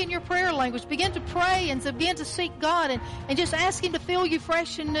pray in your prayer language. Begin to pray and to begin to seek God and just ask Him to fill you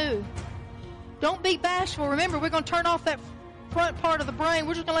fresh and new. Don't be bashful. Remember, we're going to turn off that front part of the brain.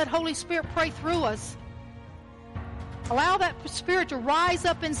 We're just going to let Holy Spirit pray through us. Allow that Spirit to rise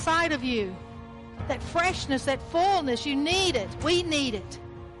up inside of you. That freshness, that fullness, you need it. We need it.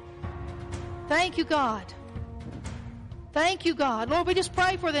 Thank you, God. Thank you, God. Lord, we just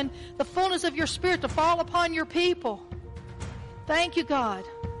pray for the fullness of your Spirit to fall upon your people. Thank you, God.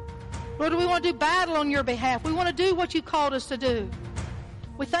 Lord, we want to do battle on your behalf. We want to do what you called us to do.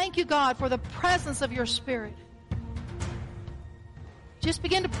 We thank you, God, for the presence of your Spirit. Just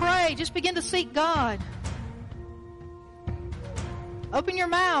begin to pray. Just begin to seek God. Open your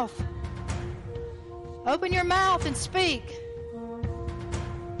mouth. Open your mouth and speak.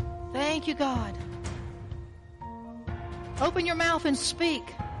 Thank you, God. Open your mouth and speak.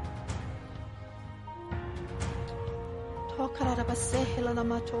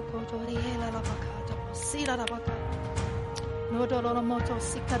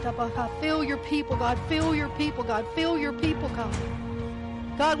 Fill your people, God. Fill your people, God. Fill your people, God.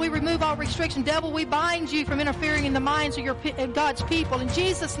 God, we remove all restriction. Devil, we bind you from interfering in the minds of God's people. In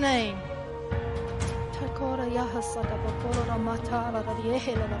Jesus' name.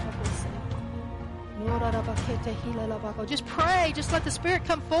 Just pray. Just let the Spirit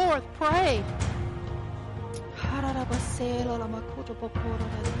come forth. Pray.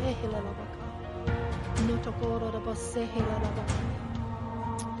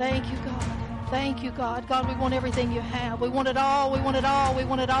 Thank you, God. Thank you, God. God, we want everything you have. We want it all. We want it all. We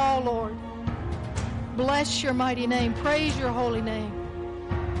want it all, Lord. Bless your mighty name. Praise your holy name.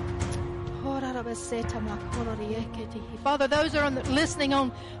 Father, those that are listening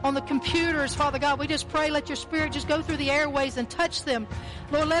on the computers, Father God, we just pray, let your Spirit just go through the airways and touch them.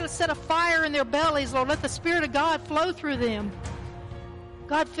 Lord, let us set a fire in their bellies. Lord, let the Spirit of God flow through them.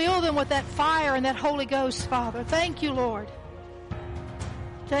 God, fill them with that fire and that Holy Ghost, Father. Thank you, Lord.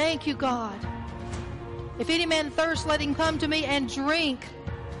 Thank you, God. If any man thirst, let him come to me and drink.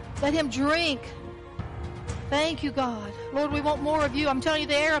 Let him drink. Thank you, God. Lord, we want more of you. I'm telling you,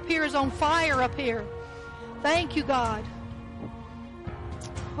 the air up here is on fire up here. Thank you, God.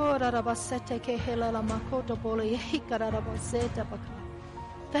 Thank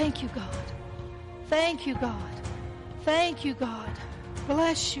you, God. Thank you, God. Thank you, God.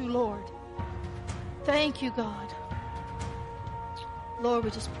 Bless you, Lord. Thank you, God. Lord,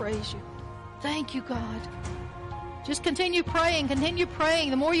 we just praise you. Thank you, God. Just continue praying.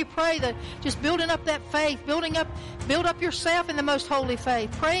 The more you pray, just building up that faith, build up yourself in the most holy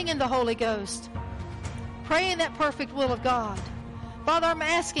faith, praying in the Holy Ghost, praying that perfect will of God. Father, I'm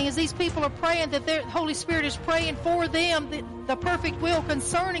asking as these people are praying that their Holy Spirit is praying for them the perfect will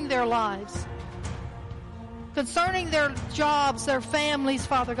concerning their lives, concerning their jobs, their families,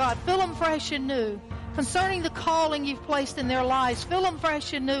 Father God. Fill them fresh and new. Concerning the calling you've placed in their lives, fill them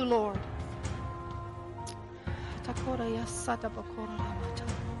fresh and new, Lord.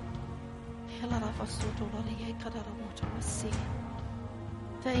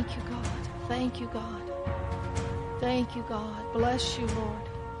 Thank you, God. Thank you, God. Thank you, God. Bless you, Lord.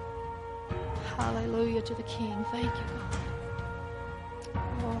 Hallelujah to the King. Thank you, God.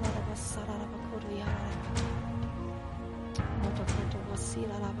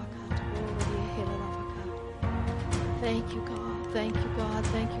 Thank you, God. Thank you, God.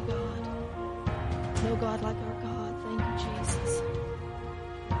 Thank you, God. No God like our God. Thank you, Jesus.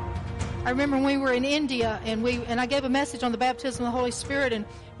 I remember when we were in India and I gave a message on the baptism of the Holy Spirit, and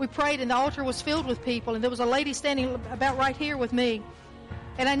we prayed and the altar was filled with people, and there was a lady standing about right here with me,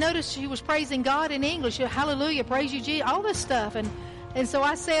 and I noticed she was praising God in English. Hallelujah, praise you, Jesus, all this stuff. And so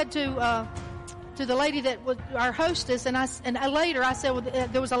I said to the lady that was our hostess, and later I said, well,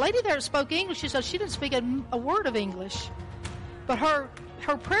 there was a lady there that spoke English. She said she didn't speak a word of English, but her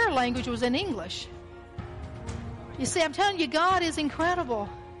prayer language was in English. You see, I'm telling you, God is incredible.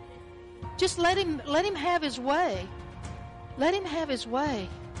 Just let him have his way. Let him have his way.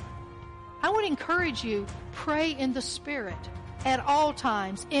 I would encourage you, pray in the Spirit at all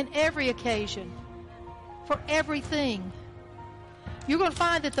times, in every occasion, for everything. You're going to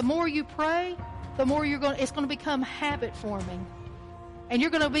find that the more you pray, the more it's going to become habit forming. And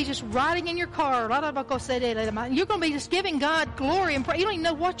you're going to be just riding in your car. You're going to be just giving God glory and praise. You don't even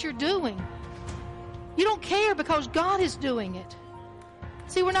know what you're doing. You don't care because God is doing it.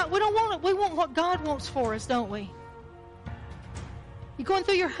 See, we don't want it. We want what God wants for us, don't we? You're going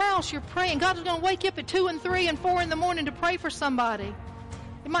through your house, you're praying. God is going to wake you up at 2 and 3 and 4 in the morning to pray for somebody.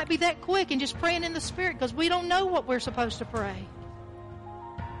 It might be that quick and just praying in the Spirit because we don't know what we're supposed to pray.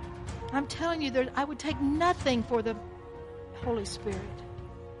 I'm telling you, I would take nothing for the Holy Spirit.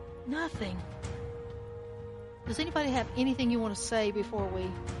 Nothing. Does anybody have anything you want to say before we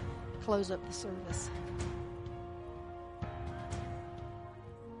close up the service?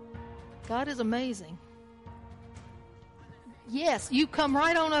 God is amazing. Yes, you come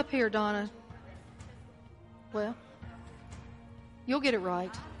right on up here, Donna. Well, you'll get it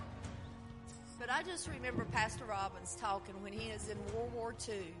right. But I just remember Pastor Robbins talking when he was in World War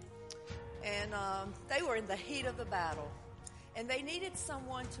II. And they were in the heat of the battle. And they needed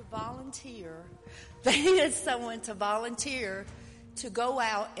someone to volunteer. They needed someone to volunteer to go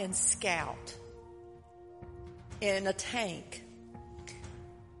out and scout in a tank.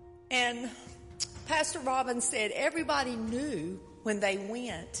 And Pastor Robbins said everybody knew when they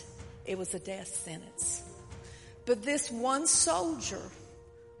went it was a death sentence. But this one soldier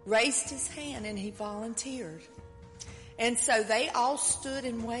raised his hand and he volunteered. And so they all stood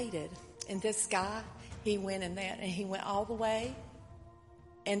and waited. And this guy, he went in there and he went all the way.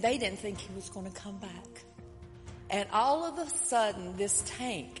 And they didn't think he was going to come back. And all of a sudden, this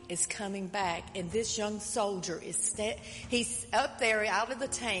tank is coming back, and this young soldier he's up there out of the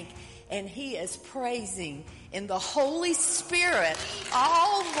tank, and he is praising in the Holy Spirit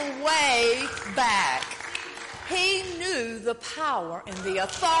all the way back. He knew the power and the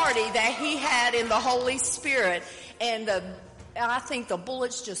authority that he had in the Holy Spirit, and I think the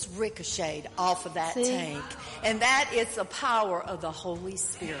bullets just ricocheted off of that tank. And that is the power of the Holy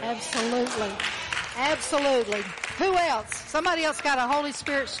Spirit. Absolutely. Absolutely. Who else? Somebody else got a Holy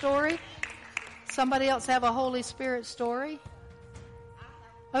Spirit story? Somebody else have a Holy Spirit story?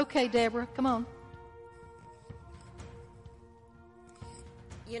 Okay, Deborah, come on.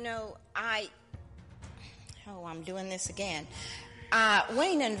 You know, I'm doing this again.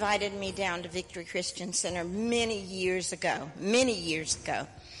 Wayne invited me down to Victory Christian Center many years ago.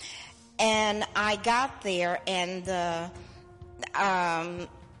 And I got there, and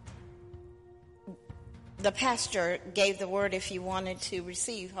the pastor gave the word, if you wanted to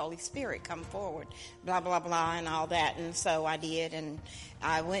receive Holy Spirit, come forward, blah, blah, blah, and all that. And so I did, and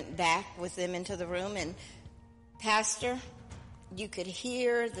I went back with them into the room, and Pastor, you could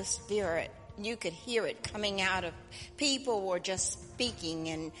hear the Spirit. You could hear it coming out of people were just speaking,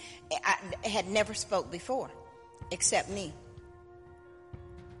 and I had never spoke before, except me.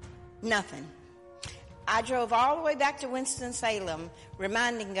 Nothing. I drove all the way back to Winston-Salem,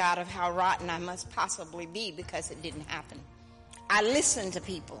 reminding God of how rotten I must possibly be because it didn't happen. I listened to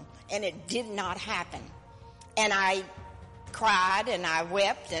people, and it did not happen. And I cried, and I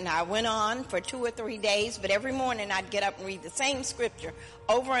wept, and I went on for 2 or 3 days, but every morning I'd get up and read the same scripture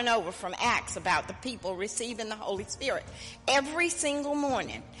over and over from Acts about the people receiving the Holy Spirit. Every single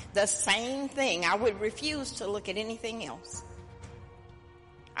morning, the same thing. I would refuse to look at anything else.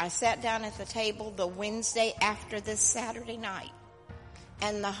 I sat down at the table the Wednesday after this Saturday night,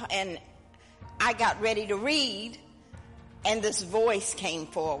 and I got ready to read, and this voice came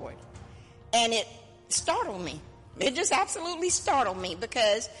forward, and it startled me. It just absolutely startled me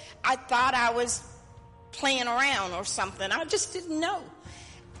because I thought I was playing around or something. I just didn't know.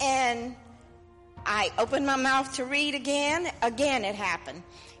 And I opened my mouth to read again. Again it happened.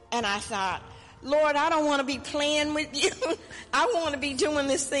 And I thought, Lord, I don't want to be playing with you. I want to be doing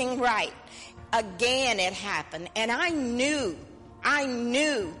this thing right. Again it happened. And I knew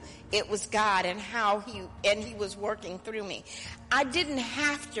it was God and how he was working through me. I didn't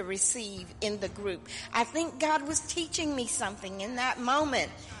have to receive in the group. I think God was teaching me something in that moment.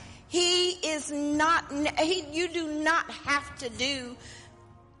 You do not have to do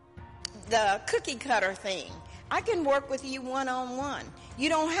the cookie cutter thing. I can work with you one-on-one. You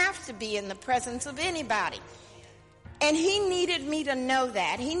don't have to be in the presence of anybody. And he needed me to know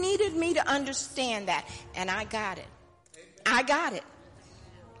that. He needed me to understand that. And I got it. I got it.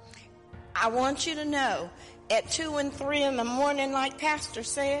 I want you to know, at 2 and 3 in the morning, like Pastor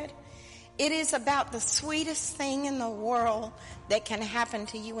said, it is about the sweetest thing in the world that can happen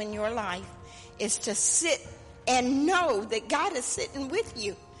to you in your life is to sit and know that God is sitting with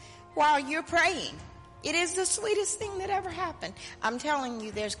you while you're praying. It is the sweetest thing that ever happened. I'm telling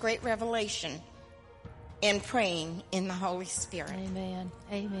you, there's great revelation in praying in the Holy Spirit. Amen.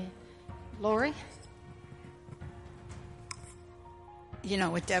 Amen. Lori? You know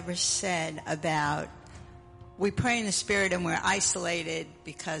what Deborah said about we pray in the Spirit and we're isolated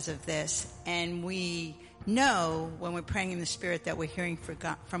because of this. And we know when we're praying in the Spirit that we're hearing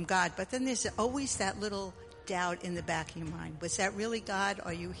from God. But then there's always that little doubt in the back of your mind. Was that really God?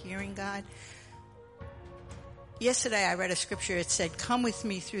 Are you hearing God? Yesterday I read a scripture. It said, come with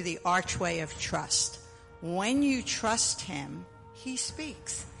me through the archway of trust. When you trust him, he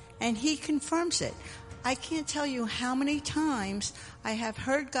speaks and he confirms it. I can't tell you how many times I have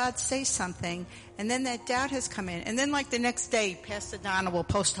heard God say something, and then that doubt has come in. And then like the next day, Pastor Donna will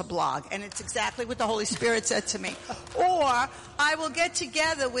post her blog, and it's exactly what the Holy Spirit said to me. Or I will get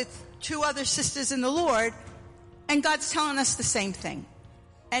together with 2 other sisters in the Lord, and God's telling us the same thing.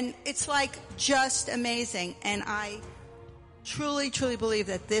 And it's like just amazing. And I truly, truly believe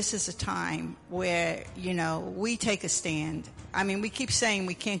that this is a time where, we take a stand. I mean, we keep saying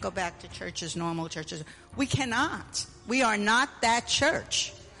we can't go back to churches, normal churches. We cannot. We are not that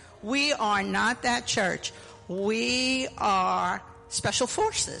church. We are not that church. We are special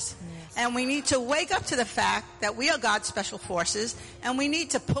forces. Yes. And we need to wake up to the fact that we are God's special forces, and we need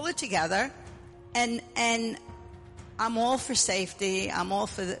to pull it together. And I'm all for safety. I'm all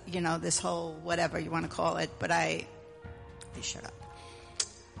for, this whole whatever you want to call it, but you shut up.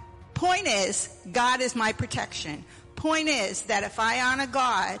 Point is, God is my protection. Point is that if I honor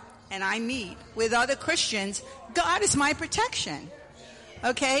God and I meet with other Christians, God is my protection.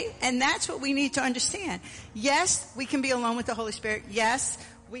 Okay? And that's what we need to understand. Yes, we can be alone with the Holy Spirit. Yes,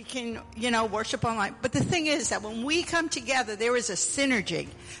 we can, worship online. But the thing is that when we come together, there is a synergy.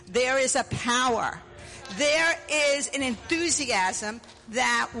 There is a power. There is an enthusiasm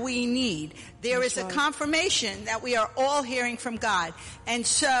that we need. There is a confirmation that we are all hearing from God. And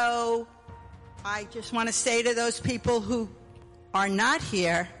so I just want to say to those people who are not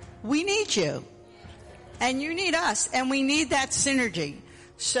here, we need you. And you need us. And we need that synergy.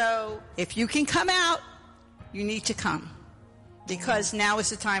 So if you can come out, you need to come. Because now is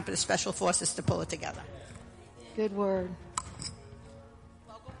the time for the special forces to pull it together. Good word.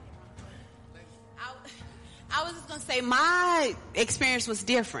 I was just going to say my experience was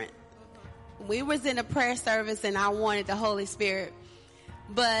different. We was in a prayer service and I wanted the Holy Spirit,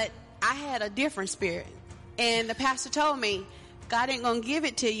 but I had a different spirit. And the pastor told me, God ain't going to give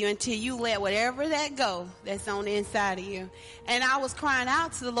it to you until you let whatever that go that's on the inside of you. And I was crying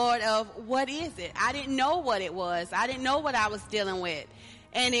out to the Lord of, what is it? I didn't know what it was. I didn't know what I was dealing with.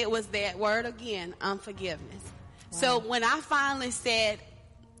 And it was that word again, unforgiveness. Wow. So when I finally said,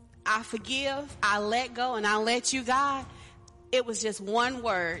 I forgive, I let go, and I let you, God, it was just one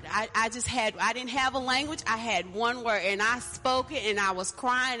word. I didn't have a language. I had one word, and I spoke it, and I was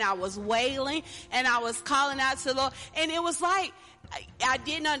crying, I was wailing, and I was calling out to the Lord. And it was like I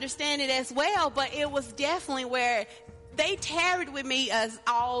didn't understand it as well, but it was definitely where they tarried with me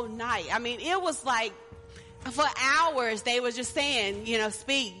all night. I mean, it was like for hours they were just saying,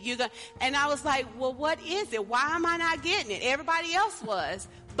 speak. And I was like, well, what is it? Why am I not getting it? Everybody else was.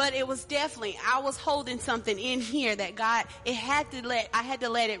 But it was definitely, I was holding something in here that God, I had to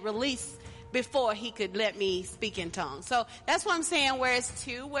let it release before he could let me speak in tongues. So that's what I'm saying,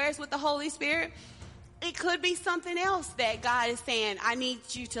 whereas with the Holy Spirit, it could be something else that God is saying, I need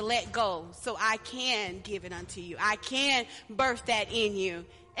you to let go so I can give it unto you. I can birth that in you.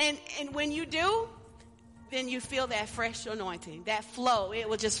 And when you do, then you feel that fresh anointing, that flow. It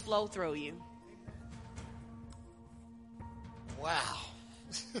will just flow through you. Wow.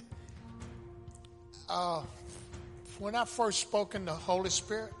 When I first spoke in the Holy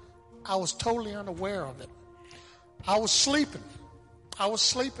Spirit, I was totally unaware of it. I was sleeping,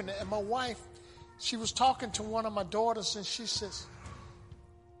 and my wife, she was talking to one of my daughters, and she says,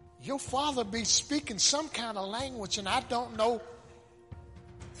 your father be speaking some kind of language, and I don't know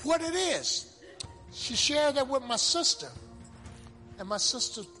what it is. She shared that with my sister, and my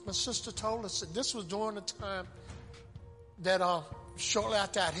sister told us that this was during the time that shortly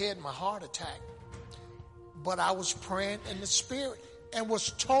after I'd had my heart attack. But I was praying in the Spirit and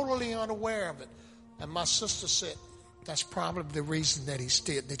was totally unaware of it. And my sister said, that's probably the reason that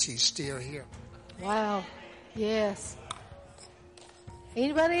he's still here. Wow. Yes.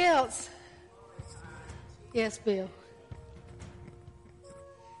 Anybody else? Yes, Bill.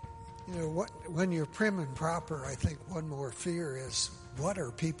 When you're prim and proper, I think one more fear is, what are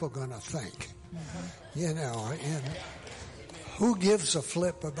people going to think? Mm-hmm. And who gives a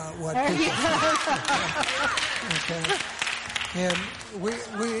flip about what people think? Okay. And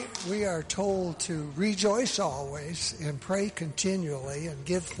we are told to rejoice always and pray continually and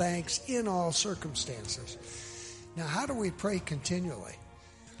give thanks in all circumstances. Now, how do we pray continually?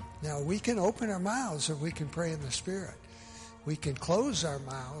 Now, we can open our mouths and we can pray in the Spirit. We can close our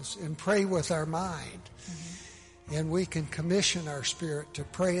mouths and pray with our mind. Mm-hmm. And we can commission our spirit to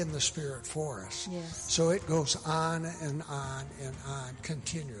pray in the Spirit for us. Yes. So it goes on and on and on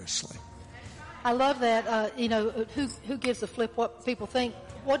continuously. I love that. Who gives a flip what people think?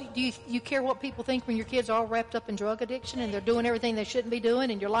 What do you care what people think when your kids are all wrapped up in drug addiction and they're doing everything they shouldn't be doing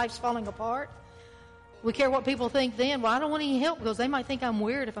and your life's falling apart? We care what people think then. Well, I don't want any help because they might think I'm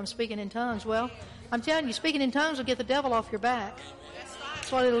weird if I'm speaking in tongues. Well, I'm telling you, speaking in tongues will get the devil off your back.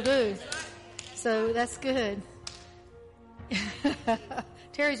 That's what it'll do. So that's good.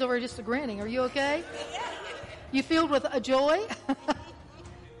 Terry's over just grinning. Are you okay? You filled with a joy?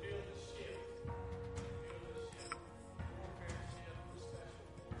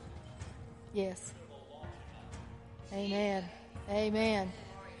 Yes. Amen. Amen.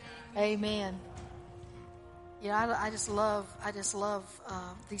 Amen. I just love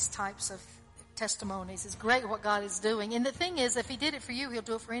these types of testimonies. It's great what God is doing. And the thing is, if he did it for you, he'll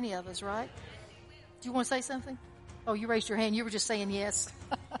do it for any of us, right? Do you want to say something? Oh, you raised your hand. You were just saying yes.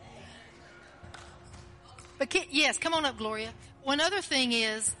 But yes, come on up, Gloria. One other thing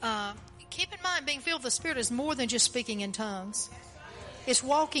is, keep in mind, being filled with the Spirit is more than just speaking in tongues. It's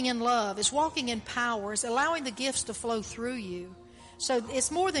walking in love. It's walking in power. It's allowing the gifts to flow through you. So it's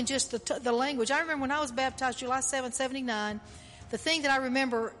more than just the language. I remember when I was baptized July 7, 79, the thing that I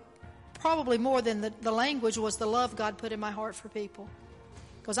remember probably more than the language was the love God put in my heart for people.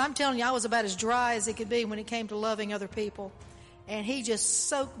 Because I'm telling you, I was about as dry as it could be when it came to loving other people. And he just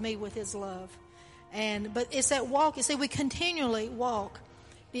soaked me with his love. But it's that walk. You see, we continually walk.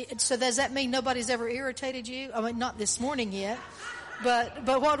 So does that mean nobody's ever irritated you? I mean, not this morning yet. But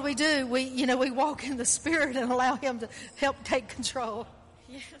what do? We walk in the Spirit and allow him to help take control.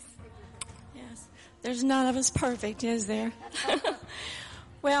 Yes. There's none of us perfect, is there?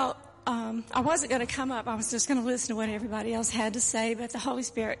 Well, I wasn't going to come up. I was just going to listen to what everybody else had to say, but the Holy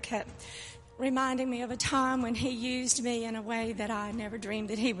Spirit kept reminding me of a time when he used me in a way that I never dreamed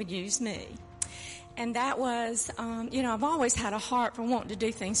that he would use me. And that was, I've always had a heart for wanting to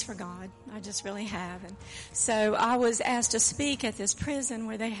do things for God. I just really have. And so I was asked to speak at this prison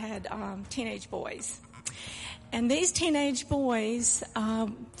where they had teenage boys. And these teenage boys,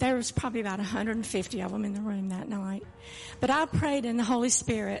 there was probably about 150 of them in the room that night. But I prayed in the Holy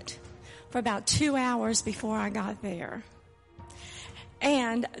Spirit for about 2 hours before I got there.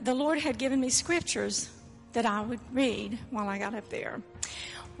 And the Lord had given me scriptures that I would read while I got up there.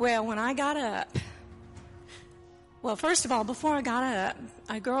 Well, when I got up, first of all, before I got up,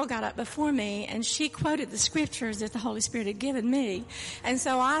 a girl got up before me, and she quoted the scriptures that the Holy Spirit had given me. And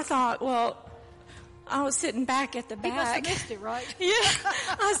so I thought, I was sitting back at the back. He must have missed it, right? Yeah.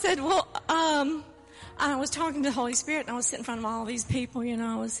 I said, I was talking to the Holy Spirit, and I was sitting in front of all these people,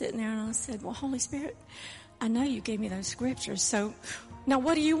 I was sitting there, and I said, well, Holy Spirit, I know you gave me those scriptures, so now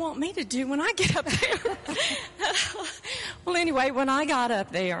what do you want me to do when I get up there? Well, anyway, when I got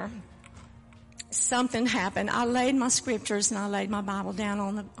up there, something happened. I laid my scriptures and I laid my Bible down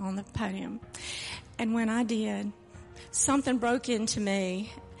on the podium. And when I did, something broke into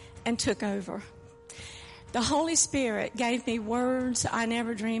me and took over. The Holy Spirit gave me words I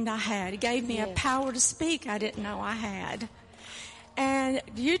never dreamed I had. He gave me a power to speak I didn't know I had. And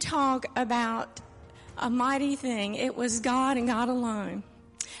you talk about a mighty thing. It was God and God alone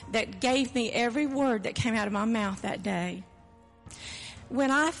that gave me every word that came out of my mouth that day.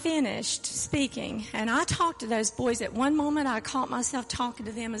 When I finished speaking, and I talked to those boys, at one moment I caught myself talking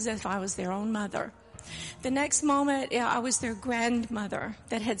to them as if I was their own mother. The next moment, I was their grandmother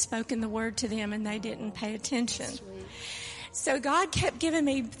that had spoken the word to them, and they didn't pay attention. So God kept giving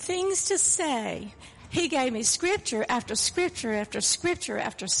me things to say. He gave me scripture after scripture after scripture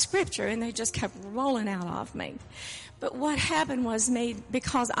after scripture, and they just kept rolling out of me. But what happened was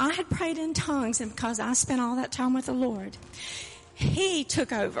because I had prayed in tongues and because I spent all that time with the Lord, He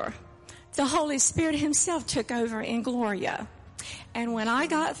took over. The Holy Spirit Himself took over in Gloria. And when I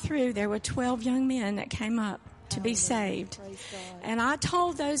got through, there were 12 young men that came up to be saved. And I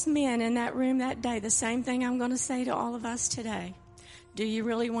told those men in that room that day the same thing I'm going to say to all of us today. Do you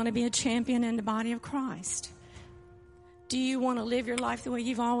really want to be a champion in the body of Christ? Do you want to live your life the way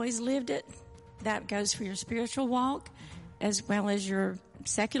you've always lived it? That goes for your spiritual walk as well as your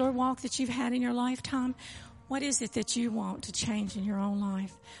secular walk that you've had in your lifetime. What is it that you want to change in your own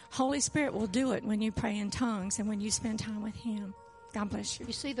life? Holy Spirit will do it when you pray in tongues and when you spend time with Him. God bless you.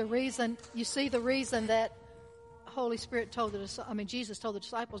 You see the reason that Holy Spirit Jesus told the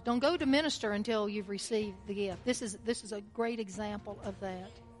disciples, don't go to minister until you've received the gift. This is a great example of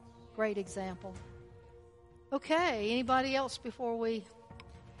that. Great example. Okay, anybody else before we...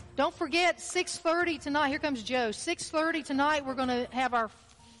 Don't forget, 6:30 tonight. Here comes Joe. 6:30 tonight, we're going to have our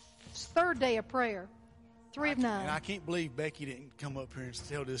third day of prayer. 3 of 9. And I can't believe Becky didn't come up here and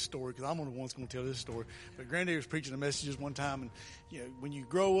tell this story, because I'm one of the ones going to tell this story. But Granddaddy was preaching the messages one time, and when you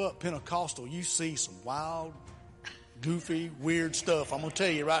grow up Pentecostal, you see some wild, goofy, weird stuff. I'm going to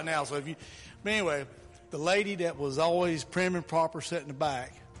tell you right now. But anyway, the lady that was always prim and proper, sat in the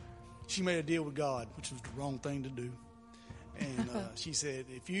back, she made a deal with God, which was the wrong thing to do. And she said,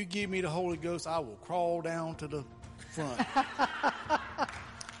 if you give me the Holy Ghost, I will crawl down to the front.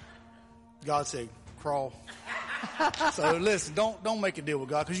 God said, crawl. So listen, don't make a deal with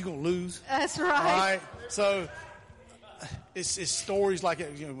God, because you're going to lose. That's right. All right? So it's stories like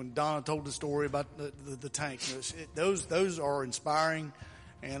when Donna told the story about the tank. Those are inspiring,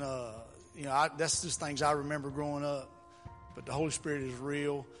 and that's just things I remember growing up. But the Holy Spirit is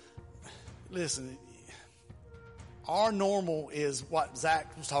real. Listen, our normal is what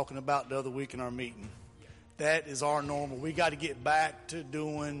Zach was talking about the other week in our meeting. That is our normal. We got to get back to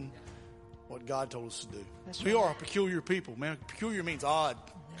doing what God told us to do. That's we right. are a peculiar people, man. Peculiar means odd.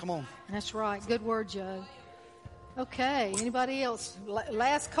 Come on. That's right. Good word, Joe. Okay, anybody else?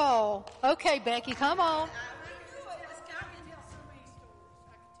 Last call. Okay, Becky, come on.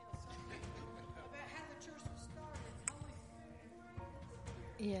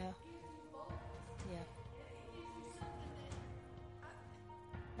 Yeah.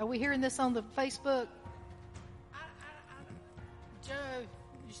 Are we hearing this on the Facebook? Joe,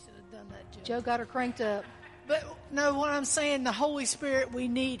 you should have done that, Joe. Joe got her cranked up. But no, what I'm saying, the Holy Spirit, we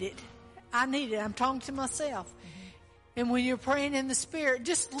need it. I need it. I'm talking to myself. Mm-hmm. And when you're praying in the Spirit,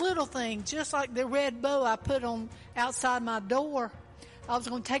 just little things, just like the red bow I put on outside my door. I was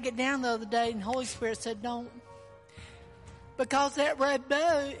going to take it down the other day, and the Holy Spirit said, don't. Because that red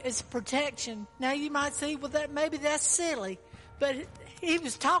bow is protection. Now you might say, well, maybe that's silly. But He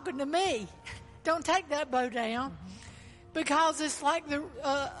was talking to me. Don't take that bow down. Mm-hmm. Because it's like the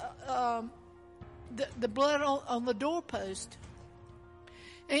blood on the doorpost.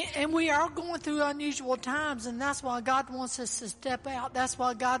 And we are going through unusual times, and that's why God wants us to step out. That's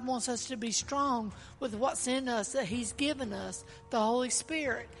why God wants us to be strong with what's in us that He's given us, the Holy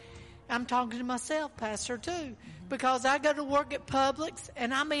Spirit. I'm talking to myself, Pastor, too, because I go to work at Publix,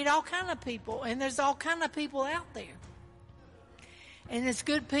 and I meet all kind of people, and there's all kind of people out there. And there's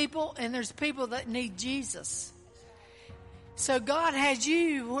good people, and there's people that need Jesus. So God has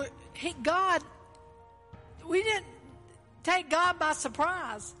you. We didn't take God by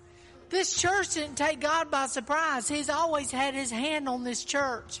surprise. This church didn't take God by surprise. He's always had His hand on this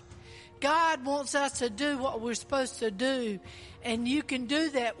church. God wants us to do what we're supposed to do. And you can do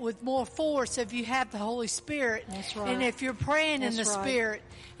that with more force if you have the Holy Spirit. That's right. And if you're praying in the That's right. Spirit.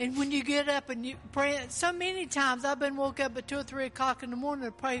 And when you get up and you pray, so many times I've been woke up at 2 or 3 o'clock in the morning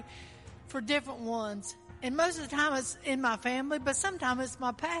to pray for different ones. And most of the time it's in my family, but sometimes it's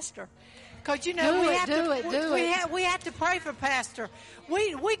my pastor. Because, you know, we have to pray for Pastor.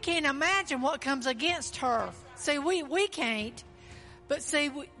 We can't imagine what comes against her. See, we can't. But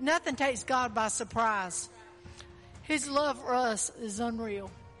see, nothing takes God by surprise. His love for us is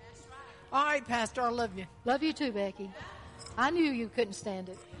unreal. All right, Pastor, I love you. Love you too, Becky. I knew you couldn't stand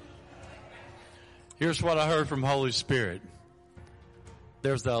it. Here's what I heard from Holy Spirit.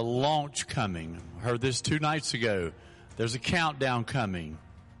 There's a launch coming. I heard this 2 nights ago. There's a countdown coming.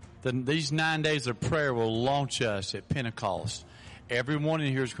 These 9 days of prayer will launch us at Pentecost. Everyone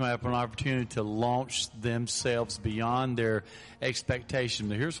in here is going to have an opportunity to launch themselves beyond their expectation.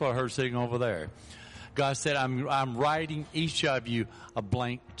 Now, here's what I heard sitting over there. God said, I'm writing each of you a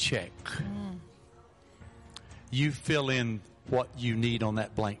blank check. You fill in what you need on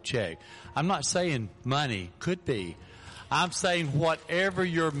that blank check. I'm not saying money, could be. I'm saying whatever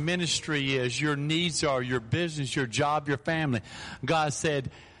your ministry is, your needs are, your business, your job, your family. God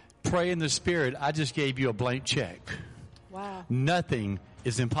said, pray in the Spirit. I just gave you a blank check. Wow. Nothing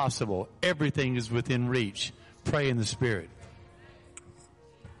is impossible. Everything is within reach. Pray in the Spirit.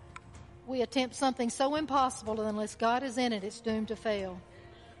 We attempt something so impossible that unless God is in it, it's doomed to fail.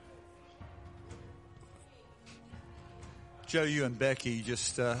 Joe, you and Becky,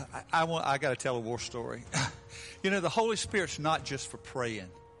 just I got to tell a war story. You know, the Holy Spirit's not just for praying.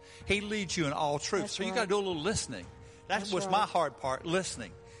 He leads you in all truth. That's so you right. got to do a little listening. That was right. my hard part,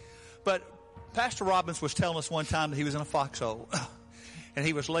 listening. But Pastor Robbins was telling us one time that he was in a foxhole. And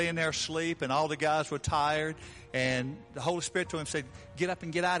he was laying there asleep, and all the guys were tired. And the Holy Spirit told him, said, get up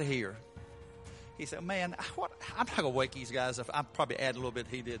and get out of here. He said, man, I'm not going to wake these guys up. I'm probably add a little bit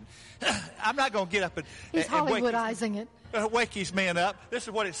he did. I'm not going to get up and He's Hollywoodizing it. Wake these men up. This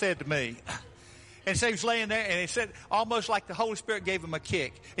is what it said to me. And so he was laying there, and he said, almost like the Holy Spirit gave him a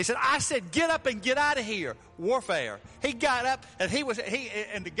kick. He said, I said, get up and get out of here. Warfare. He got up, and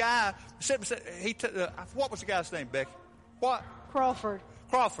and the guy said, what was the guy's name, Becky? What? Crawford.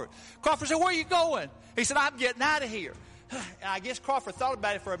 Crawford said, where are you going? He said, I'm getting out of here. And I guess Crawford thought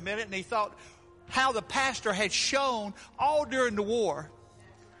about it for a minute, and he thought how the pastor had shown all during the war,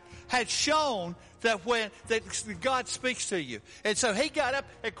 had shown that that God speaks to you. And so he got up,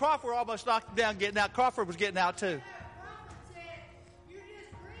 and Crawford almost knocked him down getting out. Crawford was getting out too.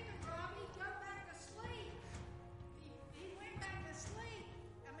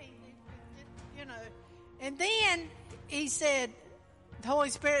 And then he said, the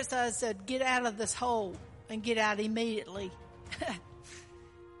Holy Spirit said, get out of this hole and get out immediately.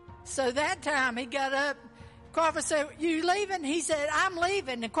 So that time he got up. Crawford said, you leaving? He said, I'm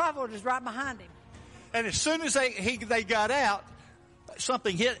leaving. And Crawford was right behind him. And as soon as they got out,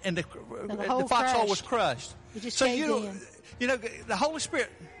 something hit and the foxhole was crushed. So you know, the Holy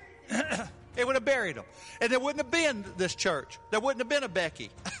Spirit, it would have buried them. And there wouldn't have been this church. There wouldn't have been a Becky.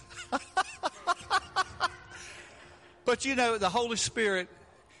 But you know, the Holy Spirit,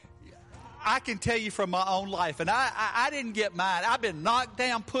 I can tell you from my own life, and I didn't get mine. I've been knocked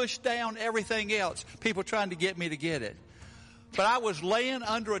down, pushed down, everything else. People trying to get me to get it. But I was laying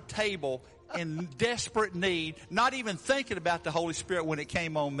under a table in desperate need, not even thinking about the Holy Spirit when it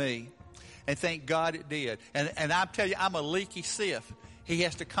came on me. And thank God it did. And I'm telling you, I'm a leaky sieve. He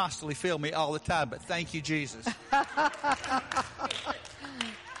has to constantly fill me all the time. But thank you, Jesus. That's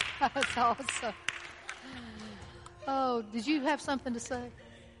awesome. Oh, did you have something to say?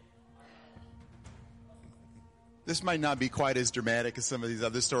 This might not be quite as dramatic as some of these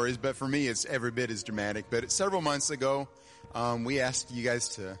other stories, but for me, it's every bit as dramatic. But several months ago, we asked you guys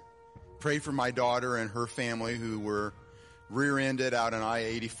to pray for my daughter and her family who were rear-ended out on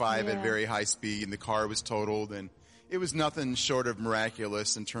I-85 at very high speed, and the car was totaled. And it was nothing short of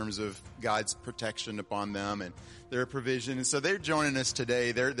miraculous in terms of God's protection upon them and their provision. And so they're joining us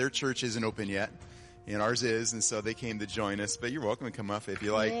today. Their church isn't open yet, and ours is, and so they came to join us. But you're welcome to come up if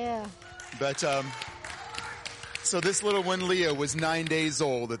you like. Yeah. But so this little one, Leah, was 9 days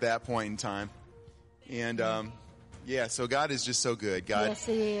old at that point in time. And so God is just so good. God, yes,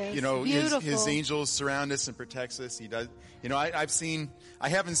 He is. You know, Beautiful. his angels surround us and protects us. He does. You know, I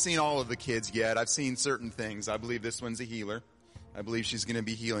haven't seen all of the kids yet. I've seen certain things. I believe this one's a healer. I believe she's going to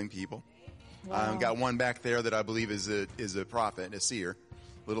be healing people. Wow. Got one back there that I believe is a prophet, a seer,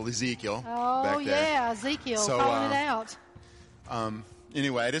 little Ezekiel. Oh, back there. yeah, Ezekiel, calling it out.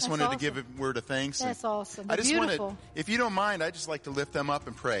 Anyway, I just That's wanted awesome. to give a word of thanks. That's awesome. I just Beautiful. wanted, if you don't mind, I'd just like to lift them up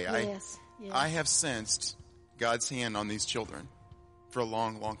and pray. Yes. I have sensed God's hand on these children for a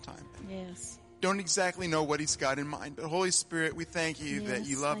long, long time. Yes. Don't exactly know what He's got in mind, but Holy Spirit, we thank You that Yes,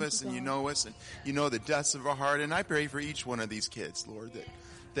 You love thank us you, and You God. know us and You know the depths of our heart. And I pray for each one of these kids, Lord,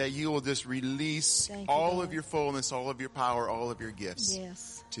 that You will just release Thank you, all God. of Your fullness, all of Your power, all of Your gifts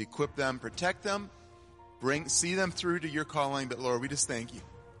Yes. to equip them, protect them, see them through to Your calling. But Lord, we just thank You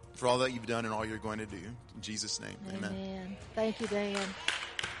for all that You've done and all You're going to do. In Jesus' name, amen. Amen. Thank you, Dan.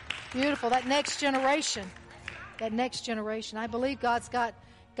 Beautiful. That next generation. I believe God's got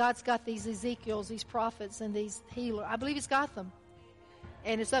these Ezekiels, these prophets, and these healers. I believe He's got them.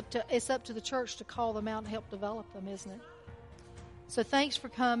 And it's up to the church to call them out and help develop them, isn't it? So thanks for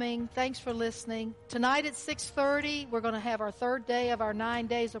coming. Thanks for listening. Tonight at 6:30, we're going to have our third day of our 9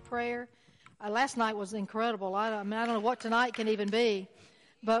 days of prayer. Last night was incredible. I don't know what tonight can even be.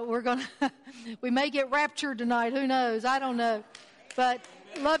 But we may get raptured tonight. Who knows? I don't know. But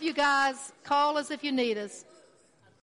love you guys. Call us if you need us.